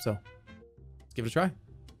was Calypso. Let's give it a try.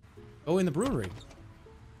 Go in the brewery.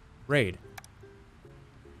 Raid.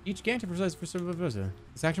 Each game to precise for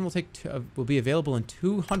this action will be available in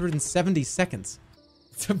 270 seconds.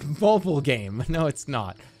 It's a mobile game. No, it's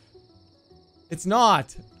not. It's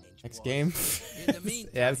not. Next game.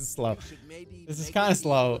 Yeah, this is slow. This is kind of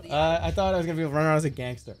slow. I thought I was gonna be able to run around as a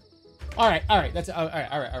gangster. All right. That's all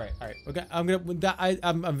right. Okay,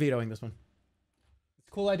 I'm vetoing this one. It's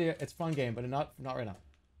a cool idea. It's a fun game, but not right now.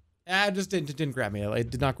 It just didn't grab me. It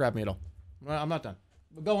did not grab me at all. I'm not done.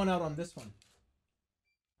 We're going out on this one.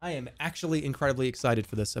 I am actually incredibly excited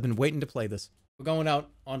for this. I've been waiting to play this. We're going out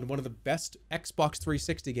on one of the best Xbox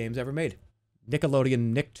 360 games ever made.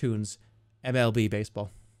 Nickelodeon Nicktoons MLB Baseball.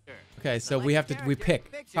 Okay, so we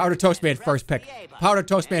pick. Powder Toast Man first pick. Powder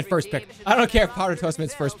Toast Man first pick. I don't care if Powder Toast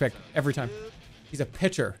Man's first pick every time. He's a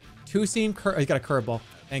pitcher. Two-seam he's got a curveball.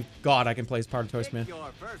 Thank God I can play as Powder Toast Man.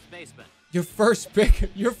 Your first pick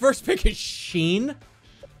is Sheen?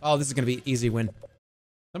 Oh, this is going to be an easy win.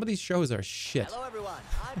 Some of these shows are shit. Hello, everyone.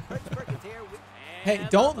 I'm Prince Perkins here. Hey,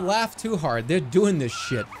 don't laugh too hard. They're doing this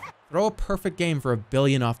shit. Throw a perfect game for $1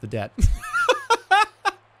 billion off the debt.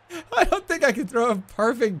 I don't think I can throw a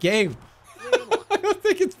perfect game. I don't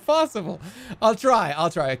think it's possible. I'll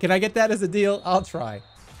try. Can I get that as a deal? I'll try.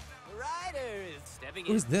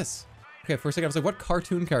 Who's this? Okay, for a second I was like, what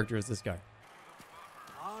cartoon character is this guy?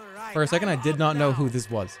 For a second I did not know who this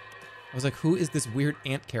was. I was like, who is this weird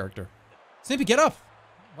ant character? Snippy, get up!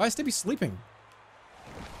 Why is Snippy sleeping?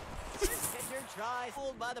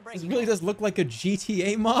 This really does look like a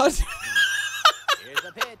GTA mod.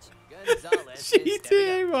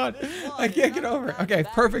 GTA mod. I can't get over it. Okay,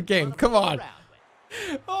 perfect game. Come on.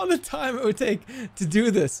 All the time it would take to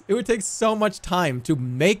do this. It would take so much time to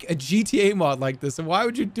make a GTA mod like this. And why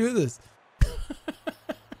would you do this?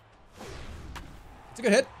 It's a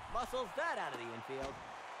good hit. muscles that out of the infield.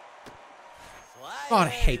 God, I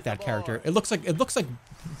hate that character. It looks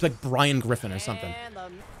like Brian Griffin or something.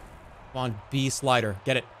 Come on, B slider.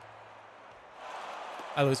 Get it.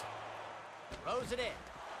 I lose. Throws it in.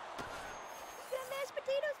 Some mashed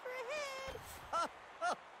potatoes for a head.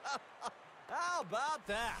 How about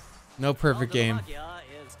that? No perfect game.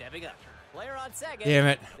 Is stepping up. Player on second. Damn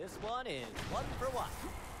it. This one is 1 for 1.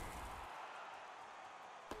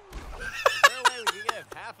 Is there a way we can give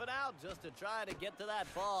half an out just to try to get to that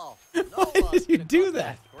ball? Why did you do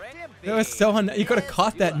that? That was so you could have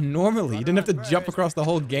caught that normally. You didn't have to jump across the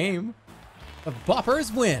whole game. The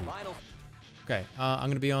Boppers win. Okay, I'm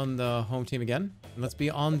gonna be on the home team again. And let's be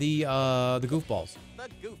on the goofballs.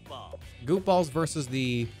 The goofball. Goofballs versus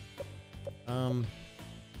the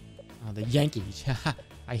Yankees.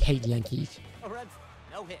 I hate Yankees.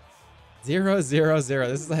 No hits. 0-0-0.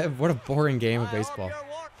 This is what a boring game of baseball.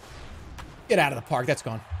 Get out of the park. That's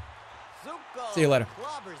gone. Zuko See you later.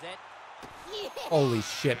 clobbers it. Holy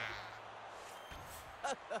shit.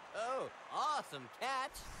 Awesome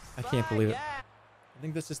catch. I can't believe it. I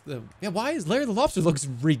think this is the... Yeah, why is Larry the Lobster looks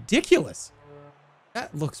ridiculous?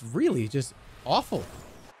 That looks really just awful.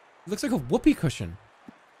 It looks like a whoopee cushion.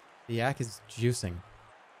 The yak is juicing.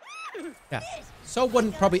 Yeah. So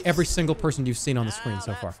wouldn't probably every single person you've seen on the screen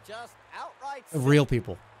so far. Just outright Real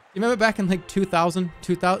people. You remember back in like 2000,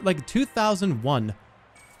 like 2001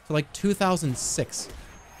 to like 2006?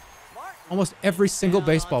 Almost every single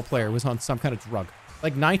baseball player was on some kind of drug.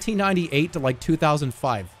 Like 1998 to like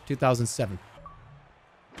 2005, 2007.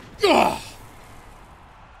 Ugh!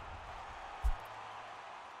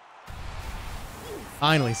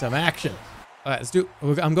 Finally, some action. All right, let's do...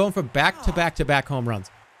 I'm going for back-to-back-to-back home runs.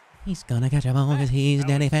 He's gonna catch a ball because he's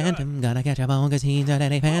Danny Phantom. Gonna catch a ball because he's a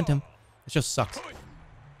Danny Phantom. This just sucks.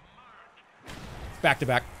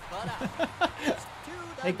 Back-to-back.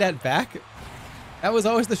 Take that back. That was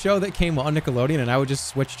always the show that came on Nickelodeon, and I would just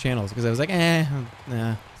switch channels because I was like,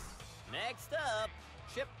 nah. Next up,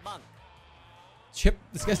 Chipmunk.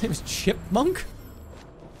 This guy's name is Chipmunk?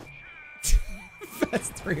 That's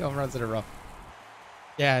 3 home runs in a row.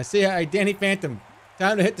 Yeah, see, Danny Phantom.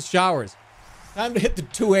 Time to hit the showers. Time to hit the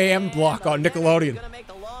 2 a.m. block on Nickelodeon.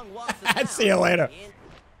 I'd see you later.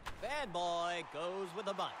 Bad boy goes with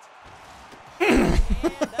a bunt.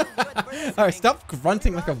 All right, stop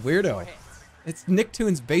grunting like a weirdo. It's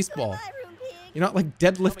Nicktoons baseball. You're not like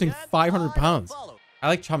deadlifting 500 pounds. I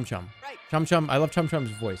like Chum Chum. Chum Chum, I love Chum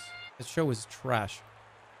Chum's voice. This show is trash.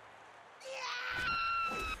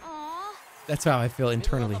 That's how I feel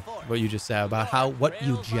internally, what you just said, about what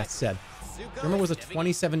you just said. Jerma was a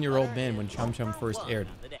 27-year-old man when Chum Chum first aired.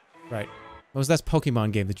 Right. What was that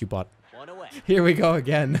Pokemon game that you bought? Here we go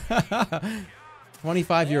again.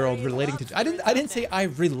 25-year-old relating to... I didn't say I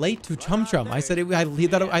relate to Chum Chum. I said he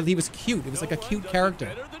was cute. It was like a cute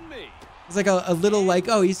character. It's like a little like,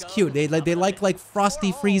 oh, he's cute. They like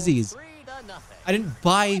Frosty Freezies. I didn't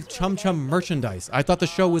buy Chum Chum merchandise. I thought the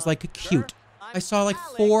show was like cute. I saw like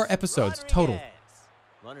 4 episodes total.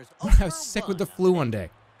 I was sick with the flu one day.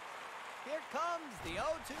 Here comes the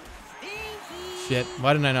 0-2. Shit,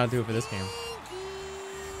 why didn't I not do it for this game?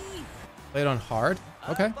 Play it on hard?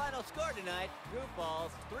 Okay. Final score tonight,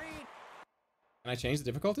 Goofballs 3. Can I change the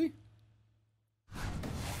difficulty?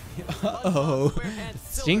 Uh-oh.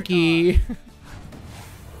 Stinky.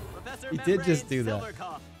 He did just do that.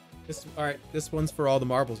 Alright, this one's for all the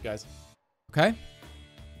marbles, guys. Okay?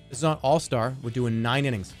 This is on All-Star. We're doing 9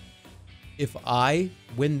 innings. If I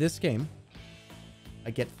win this game,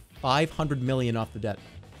 I get 500 million off the debt.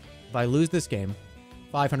 If I lose this game,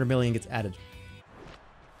 500 million gets added.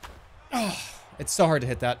 Oh, it's so hard to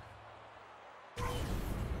hit that.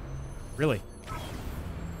 Really?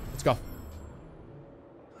 Let's go.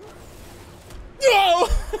 No!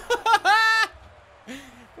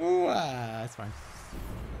 Ooh, that's fine.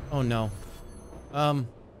 Oh no. Oh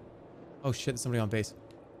shit, there's somebody on base.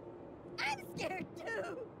 I'm scared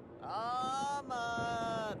too.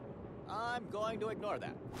 I'm going to ignore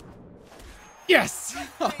that. Yes!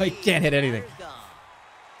 Oh, I can't hit anything.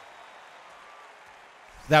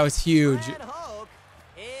 That was huge.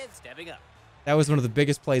 Stepping up. That was one of the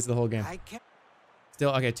biggest plays of the whole game.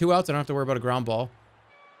 Still, okay, 2 outs. I don't have to worry about a ground ball.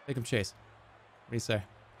 Make him chase. What do you say?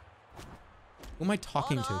 Who am I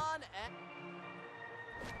talking to?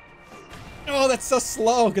 Oh, that's so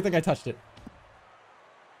slow. Good thing I touched it.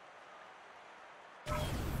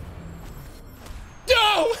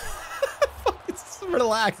 No! Just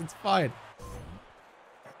relax. It's fine.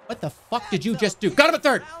 What the fuck did you just do? Got him at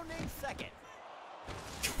third.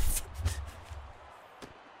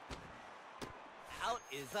 Out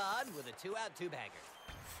is on with a 2-out 2-bagger.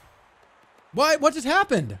 What just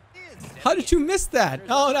happened? The How did you miss that?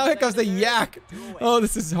 Oh, now here comes the yak. Oh,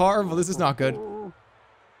 this is horrible. This is not good.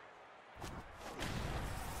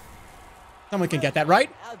 Someone can get that, right?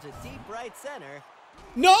 Out to deep right center.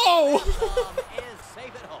 No! Bomb is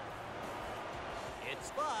safe at home.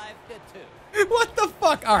 It's 5-2. What the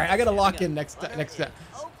fuck? All right, I gotta lock in next step. 0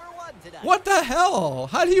 for 1 tonight. What the hell?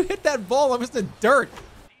 How do you hit that ball almost in dirt?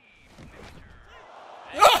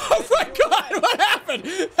 Oh my god, what happened?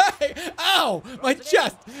 Hey, ow, my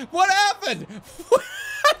chest. What happened? What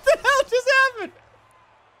the hell just happened?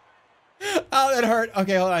 Oh, that hurt.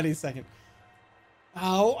 Okay, hold on, I need a second.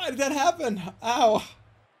 Ow, why did that happen? Ow.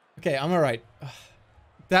 Okay, I'm all right.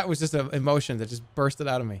 That was just an emotion that just bursted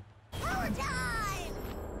out of me. Down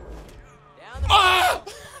the Ah!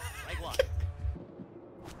 Like one.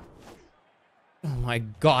 Oh my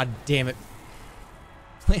god damn it.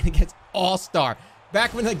 Playing against All-Star.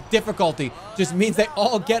 Back when like difficulty just means they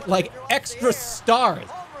all get like extra stars.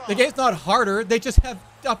 The game's not harder, they just have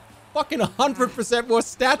a fucking 100% more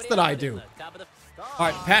stats than I do. All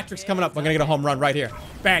right, Patrick's coming up. I'm gonna get a home run right here.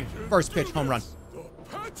 Bang, first pitch, home run.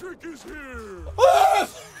 Patrick is here! Ah!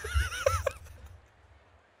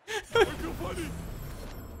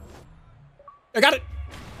 I got it.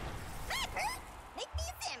 Make me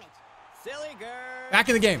a sandwich. Silly girl. Back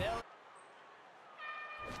in the game.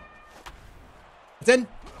 It's in.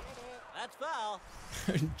 That's foul.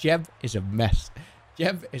 Jeb is a mess.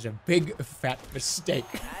 Jeb is a big fat mistake.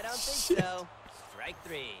 I don't think so. Strike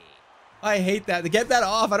 3. I hate that. Get that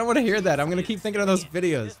off. I don't want to hear that. I'm gonna keep thinking of those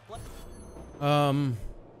videos. All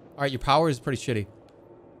right, your power is pretty shitty.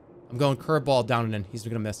 I'm going curveball down and in. He's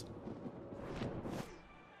gonna miss.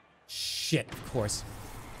 Shit, of course.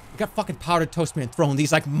 I got fucking powdered toast man throwing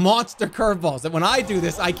these like monster curveballs that when I do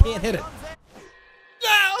this, I can't hit it.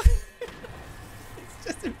 No! It's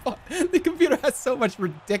just the computer has so much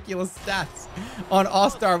ridiculous stats on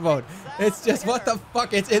All-Star mode. It's just what the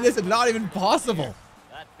fuck? It is not even possible.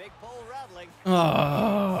 That big pole rattling.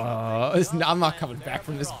 Oh, I'm not coming back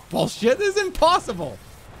from this bullshit. This is impossible.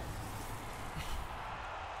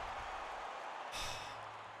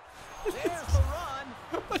 There's the run.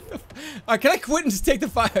 What the all right, can I quit and just take the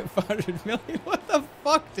 500 million? What the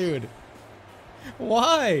fuck, dude?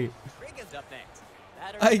 Why? Regan's up next.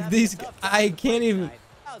 Batter's having a tough I time can't even. tonight.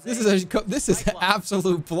 How's This it? is an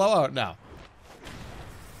absolute blowout now.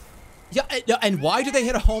 Yeah, and why do they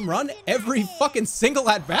hit a home run every fucking single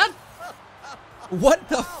at bat? What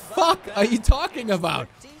the fuck are you talking about?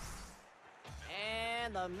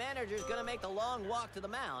 And the manager's gonna make the long walk to the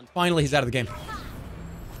mound. Finally, he's out of the game.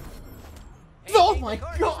 Hey, Oh take my the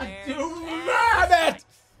corners god, there. dude! Damn it!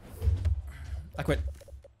 I quit.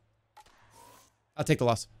 I'll take the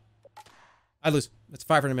loss. I lose. It's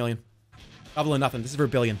 500 million. Double or nothing. This is for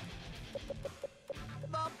 $1 billion.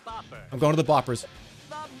 The bopper. I'm going to the boppers.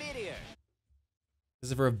 The meteor.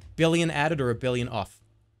 This is for $1 billion added or $1 billion off.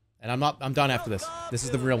 And I'm done after this. This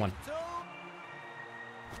is the real one.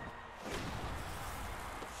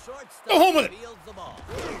 Shortstop Go home with it. fields the ball.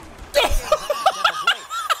 As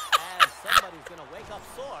somebody's gonna wake up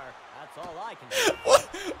sore. That's all I can do.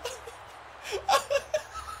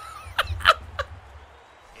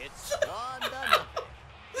 It's gone to nothing.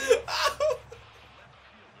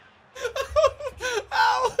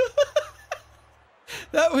 Ow!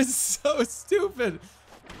 That was so stupid.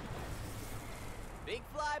 Big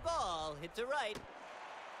fly ball hit to right.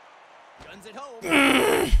 Guns it home.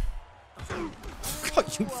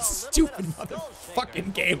 God, you stupid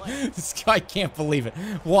motherfucking game. This guy can't believe it.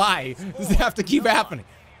 Why does it have to keep happening?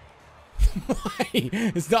 Why?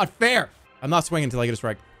 It's not fair. I'm not swinging until I get a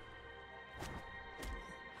strike.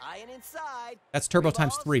 High and inside. That's turbo Three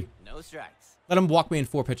times balls, 3. No strikes. Let him walk me in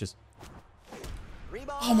 4 pitches. 3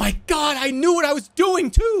 balls. Oh my god, I knew what I was doing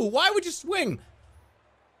too. Why would you swing?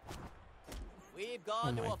 We've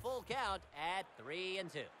gone to a full count at 3-2.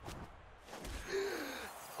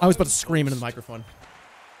 I was about to scream into the microphone.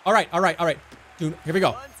 All right. Dude, here we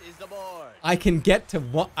go. Once is the board. I can get to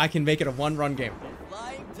one. I can make it a 1-run game.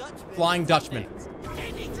 Flying Dutchman. Flying Dutchman.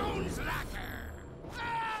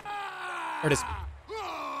 There it is.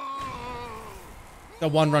 The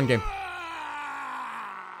 1-run game.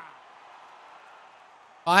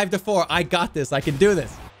 5-4. I got this. I can do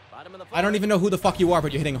this. Bottom of the I don't even know who the fuck you are,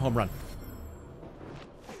 but you're hitting a home run.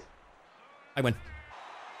 I win.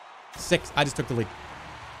 6. I just took the lead.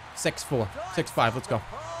 6-4. 6-5. Let's go.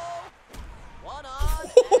 One on.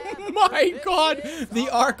 Oh my god! The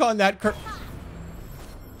arc on that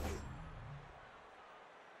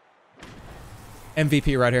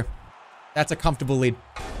MVP right here. That's a comfortable lead.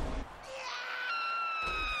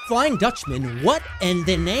 Flying Dutchman, what in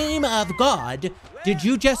the name of God did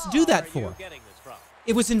you just do that for?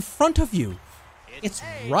 It was in front of you. It's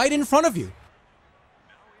right in front of you.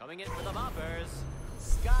 Coming in for the boppers,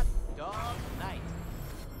 Scott Dog Knight.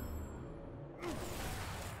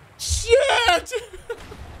 Shit!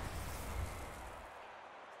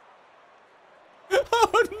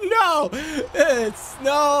 Oh no! It's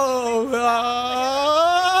no!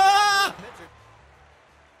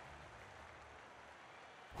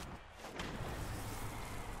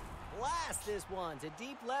 Blast this one to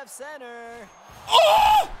deep left center.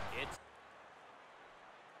 Oh! It's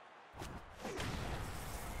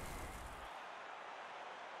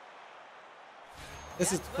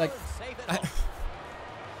This is like safe at I, home.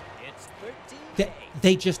 It's 13.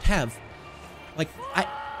 they just have like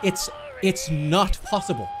it's not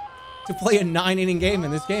possible to play a 9-inning game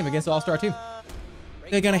in this game against an all-star team.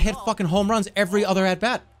 They're gonna hit fucking home runs every other at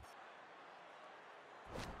bat.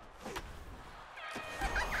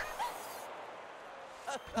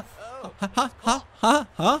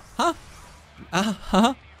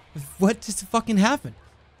 What just fucking happened?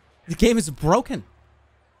 The game is broken.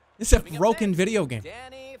 This is a broken video game.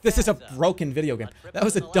 This is a broken video game. That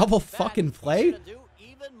was a double fucking play?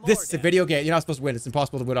 This is a video game. You're not supposed to win. It's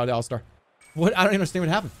impossible to win on the All-Star. What? I don't even understand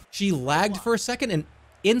what happened. She lagged for a second and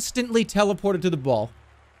instantly teleported to the ball.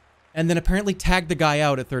 And then apparently tagged the guy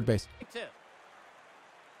out at third base.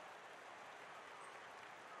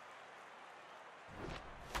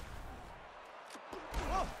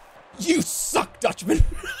 You suck, Dutchman.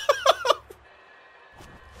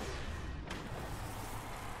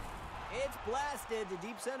 It's blasted to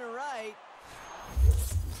deep center right.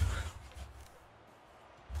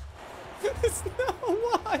 It's not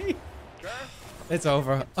why. It's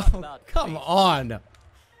over. Oh, come on.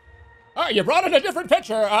 You brought in a different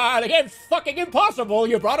pitcher. The game's fucking impossible.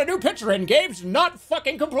 You brought a new pitcher in. Game's not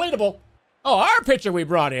fucking completable. Oh, our pitcher we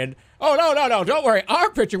brought in. Oh, no. Don't worry. Our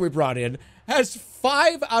pitcher we brought in has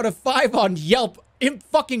 5 out of 5 on Yelp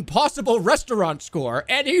fucking possible restaurant score.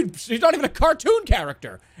 And he's not even a cartoon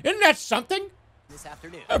character. Isn't that something? This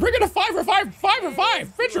afternoon. Bring in a 5 or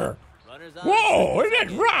 5 pitcher. Whoa,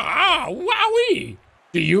 isn't it? Wowee.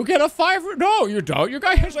 Do you get a 5? No, you don't. Your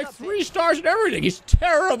guy has like 3 stars and everything. He's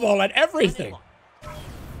terrible at everything. All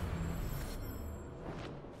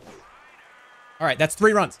right, that's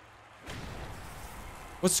 3 runs.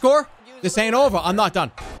 What's the score? This ain't over. I'm not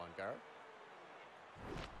done.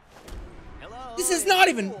 This is not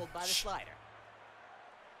even...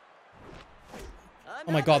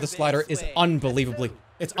 Oh my god, the slider is unbelievably...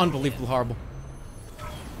 It's unbelievably horrible.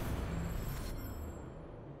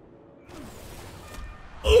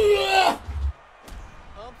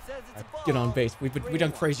 Get on base. We've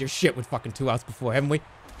done crazier shit with fucking 2 outs before, haven't we?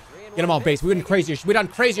 Get him on base. We've done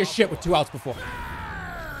crazier shit with 2 outs before.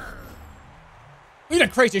 We've done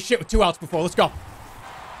crazier shit with 2 outs before. Let's go.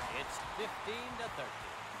 It's 15 to 13.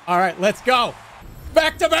 All right, let's go.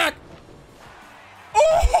 Back to back.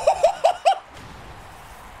 Oh!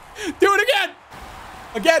 Do it again.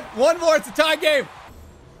 Again, one more. It's a tie game.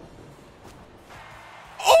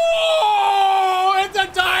 Oh! It's a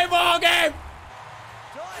tie ball game.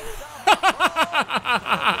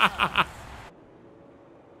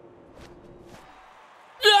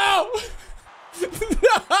 No!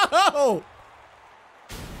 No!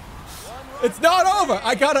 It's not over.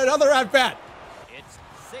 I got another at bat. It's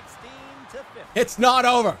 16 to 15. It's not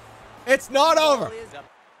over. It's not over.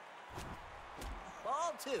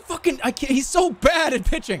 Ball 2. Fucking, I can't, he's so bad at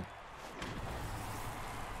pitching.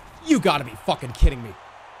 You gotta be fucking kidding me.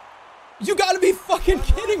 You gotta be fucking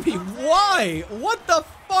kidding me. Why? What the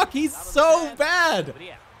fuck? He's so bad.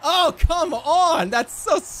 Oh, come on. That's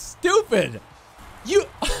so stupid.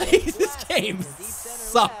 This game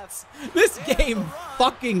sucks. This game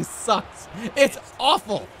fucking sucks. It's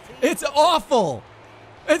awful. It's awful.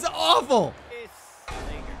 It's awful.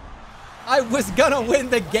 I was gonna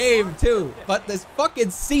win the game too, but this fucking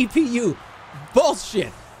CPU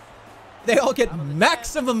bullshit. They all get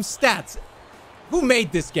maximum stats. Who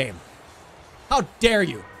made this game? How dare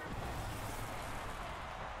you?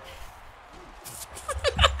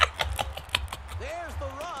 There's the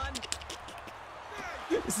run.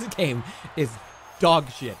 This game is dog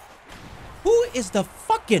shit. Who is the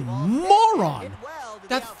fucking moron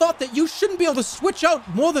that thought that you shouldn't be able to switch out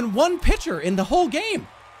more than one pitcher in the whole game?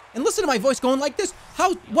 And listen to my voice going like this.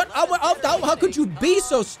 How could you be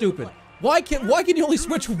so stupid? Why can you only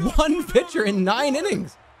switch one pitcher in 9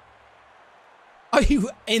 innings? Are you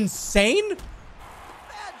insane?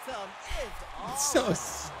 So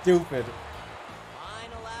stupid.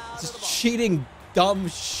 Just cheating, dumb,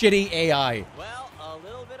 shitty AI. Well, a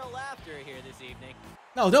little bit of laughter here this evening.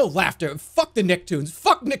 No, no laughter. Fuck the Nicktoons.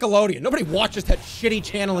 Fuck Nickelodeon. Nobody watches that shitty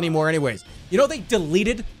channel anymore anyways. You know, they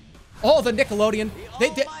deleted all the Nickelodeon.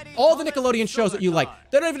 All the Nickelodeon shows that you like.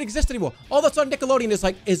 They don't even exist anymore. All that's on Nickelodeon is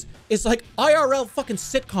like IRL fucking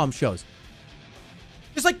sitcom shows.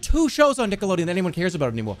 There's like 2 shows on Nickelodeon that anyone cares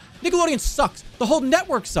about anymore. Nickelodeon sucks. The whole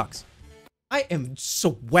network sucks. I am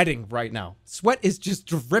sweating right now. Sweat is just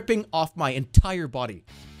dripping off my entire body.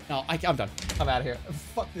 No, I'm done. I'm out of here.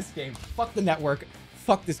 Fuck this game. Fuck the network.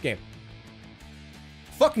 Fuck this game.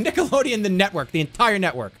 Fuck Nickelodeon, the network, the entire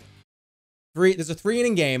network. There's a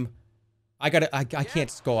 3-inning game. I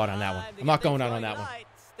can't go out on that one. I'm not going out on that one.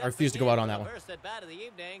 I refuse to go out on that one.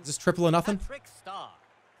 Is this triple or nothing?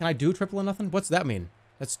 Can I do triple or nothing? What's that mean?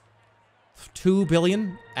 That's 2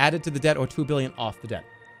 billion added to the debt or 2 billion off the debt.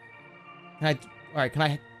 All right, can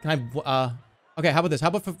I, okay, how about this? How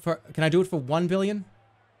about can I do it for 1 billion?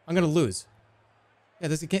 I'm gonna lose. Yeah,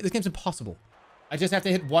 this game's impossible. I just have to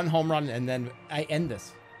hit 1 home run and then I end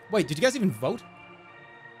this. Wait, did you guys even vote?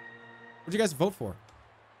 What did you guys vote for?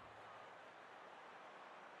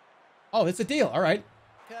 Oh, it's a deal. All right.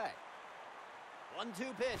 Okay.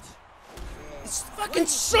 1-2 pitch. It's fucking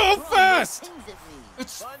so fast.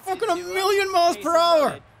 It's fucking a million miles per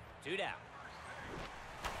hour. 2 down.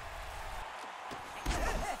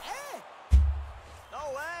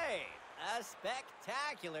 No way. A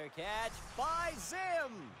spectacular catch by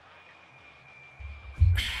Zim.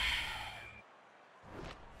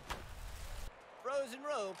 Frozen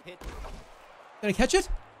rope hit. Did I catch it?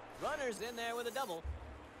 Runners in there with a double.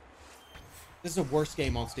 This is the worst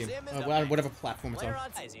game on Steam. Whatever platform it's on.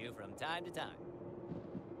 You from time to time.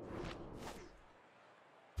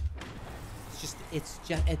 It's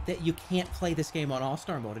just you can't play this game on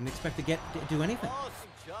All-Star mode and expect to do anything.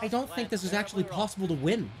 I don't think this is actually possible to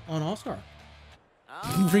win on All-Star.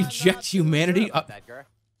 Reject humanity. I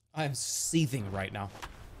am seething right now.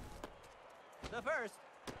 The first.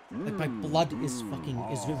 Like my blood is fucking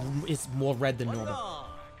is more red than normal.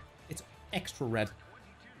 It's extra red.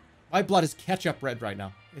 My blood is ketchup red right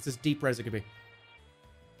now. It's as deep red as it could be.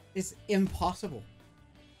 It's impossible.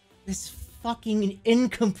 It's fucking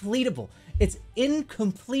incompletable. It's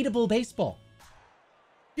incompletable baseball.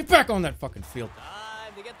 Get back on that fucking field.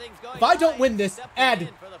 If I don't win this, add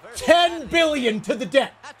 10 billion to the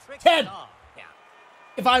debt. 10.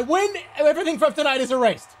 If I win, everything from tonight is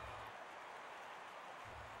erased.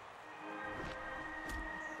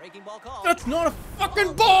 Breaking ball call. That's not a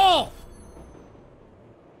fucking ball!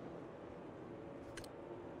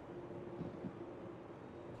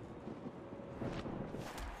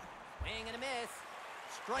 Swing and a miss.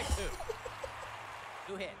 Strike 2.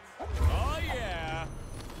 2 hits. Oh, yeah.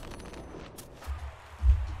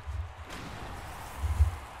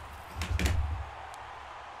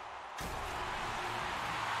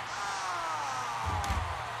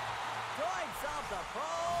 Joins up the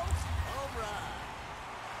post. Home run.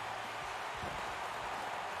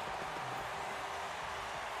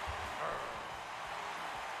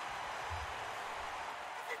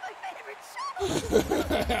 This is my favorite show.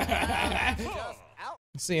 Just out.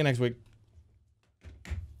 See you next week.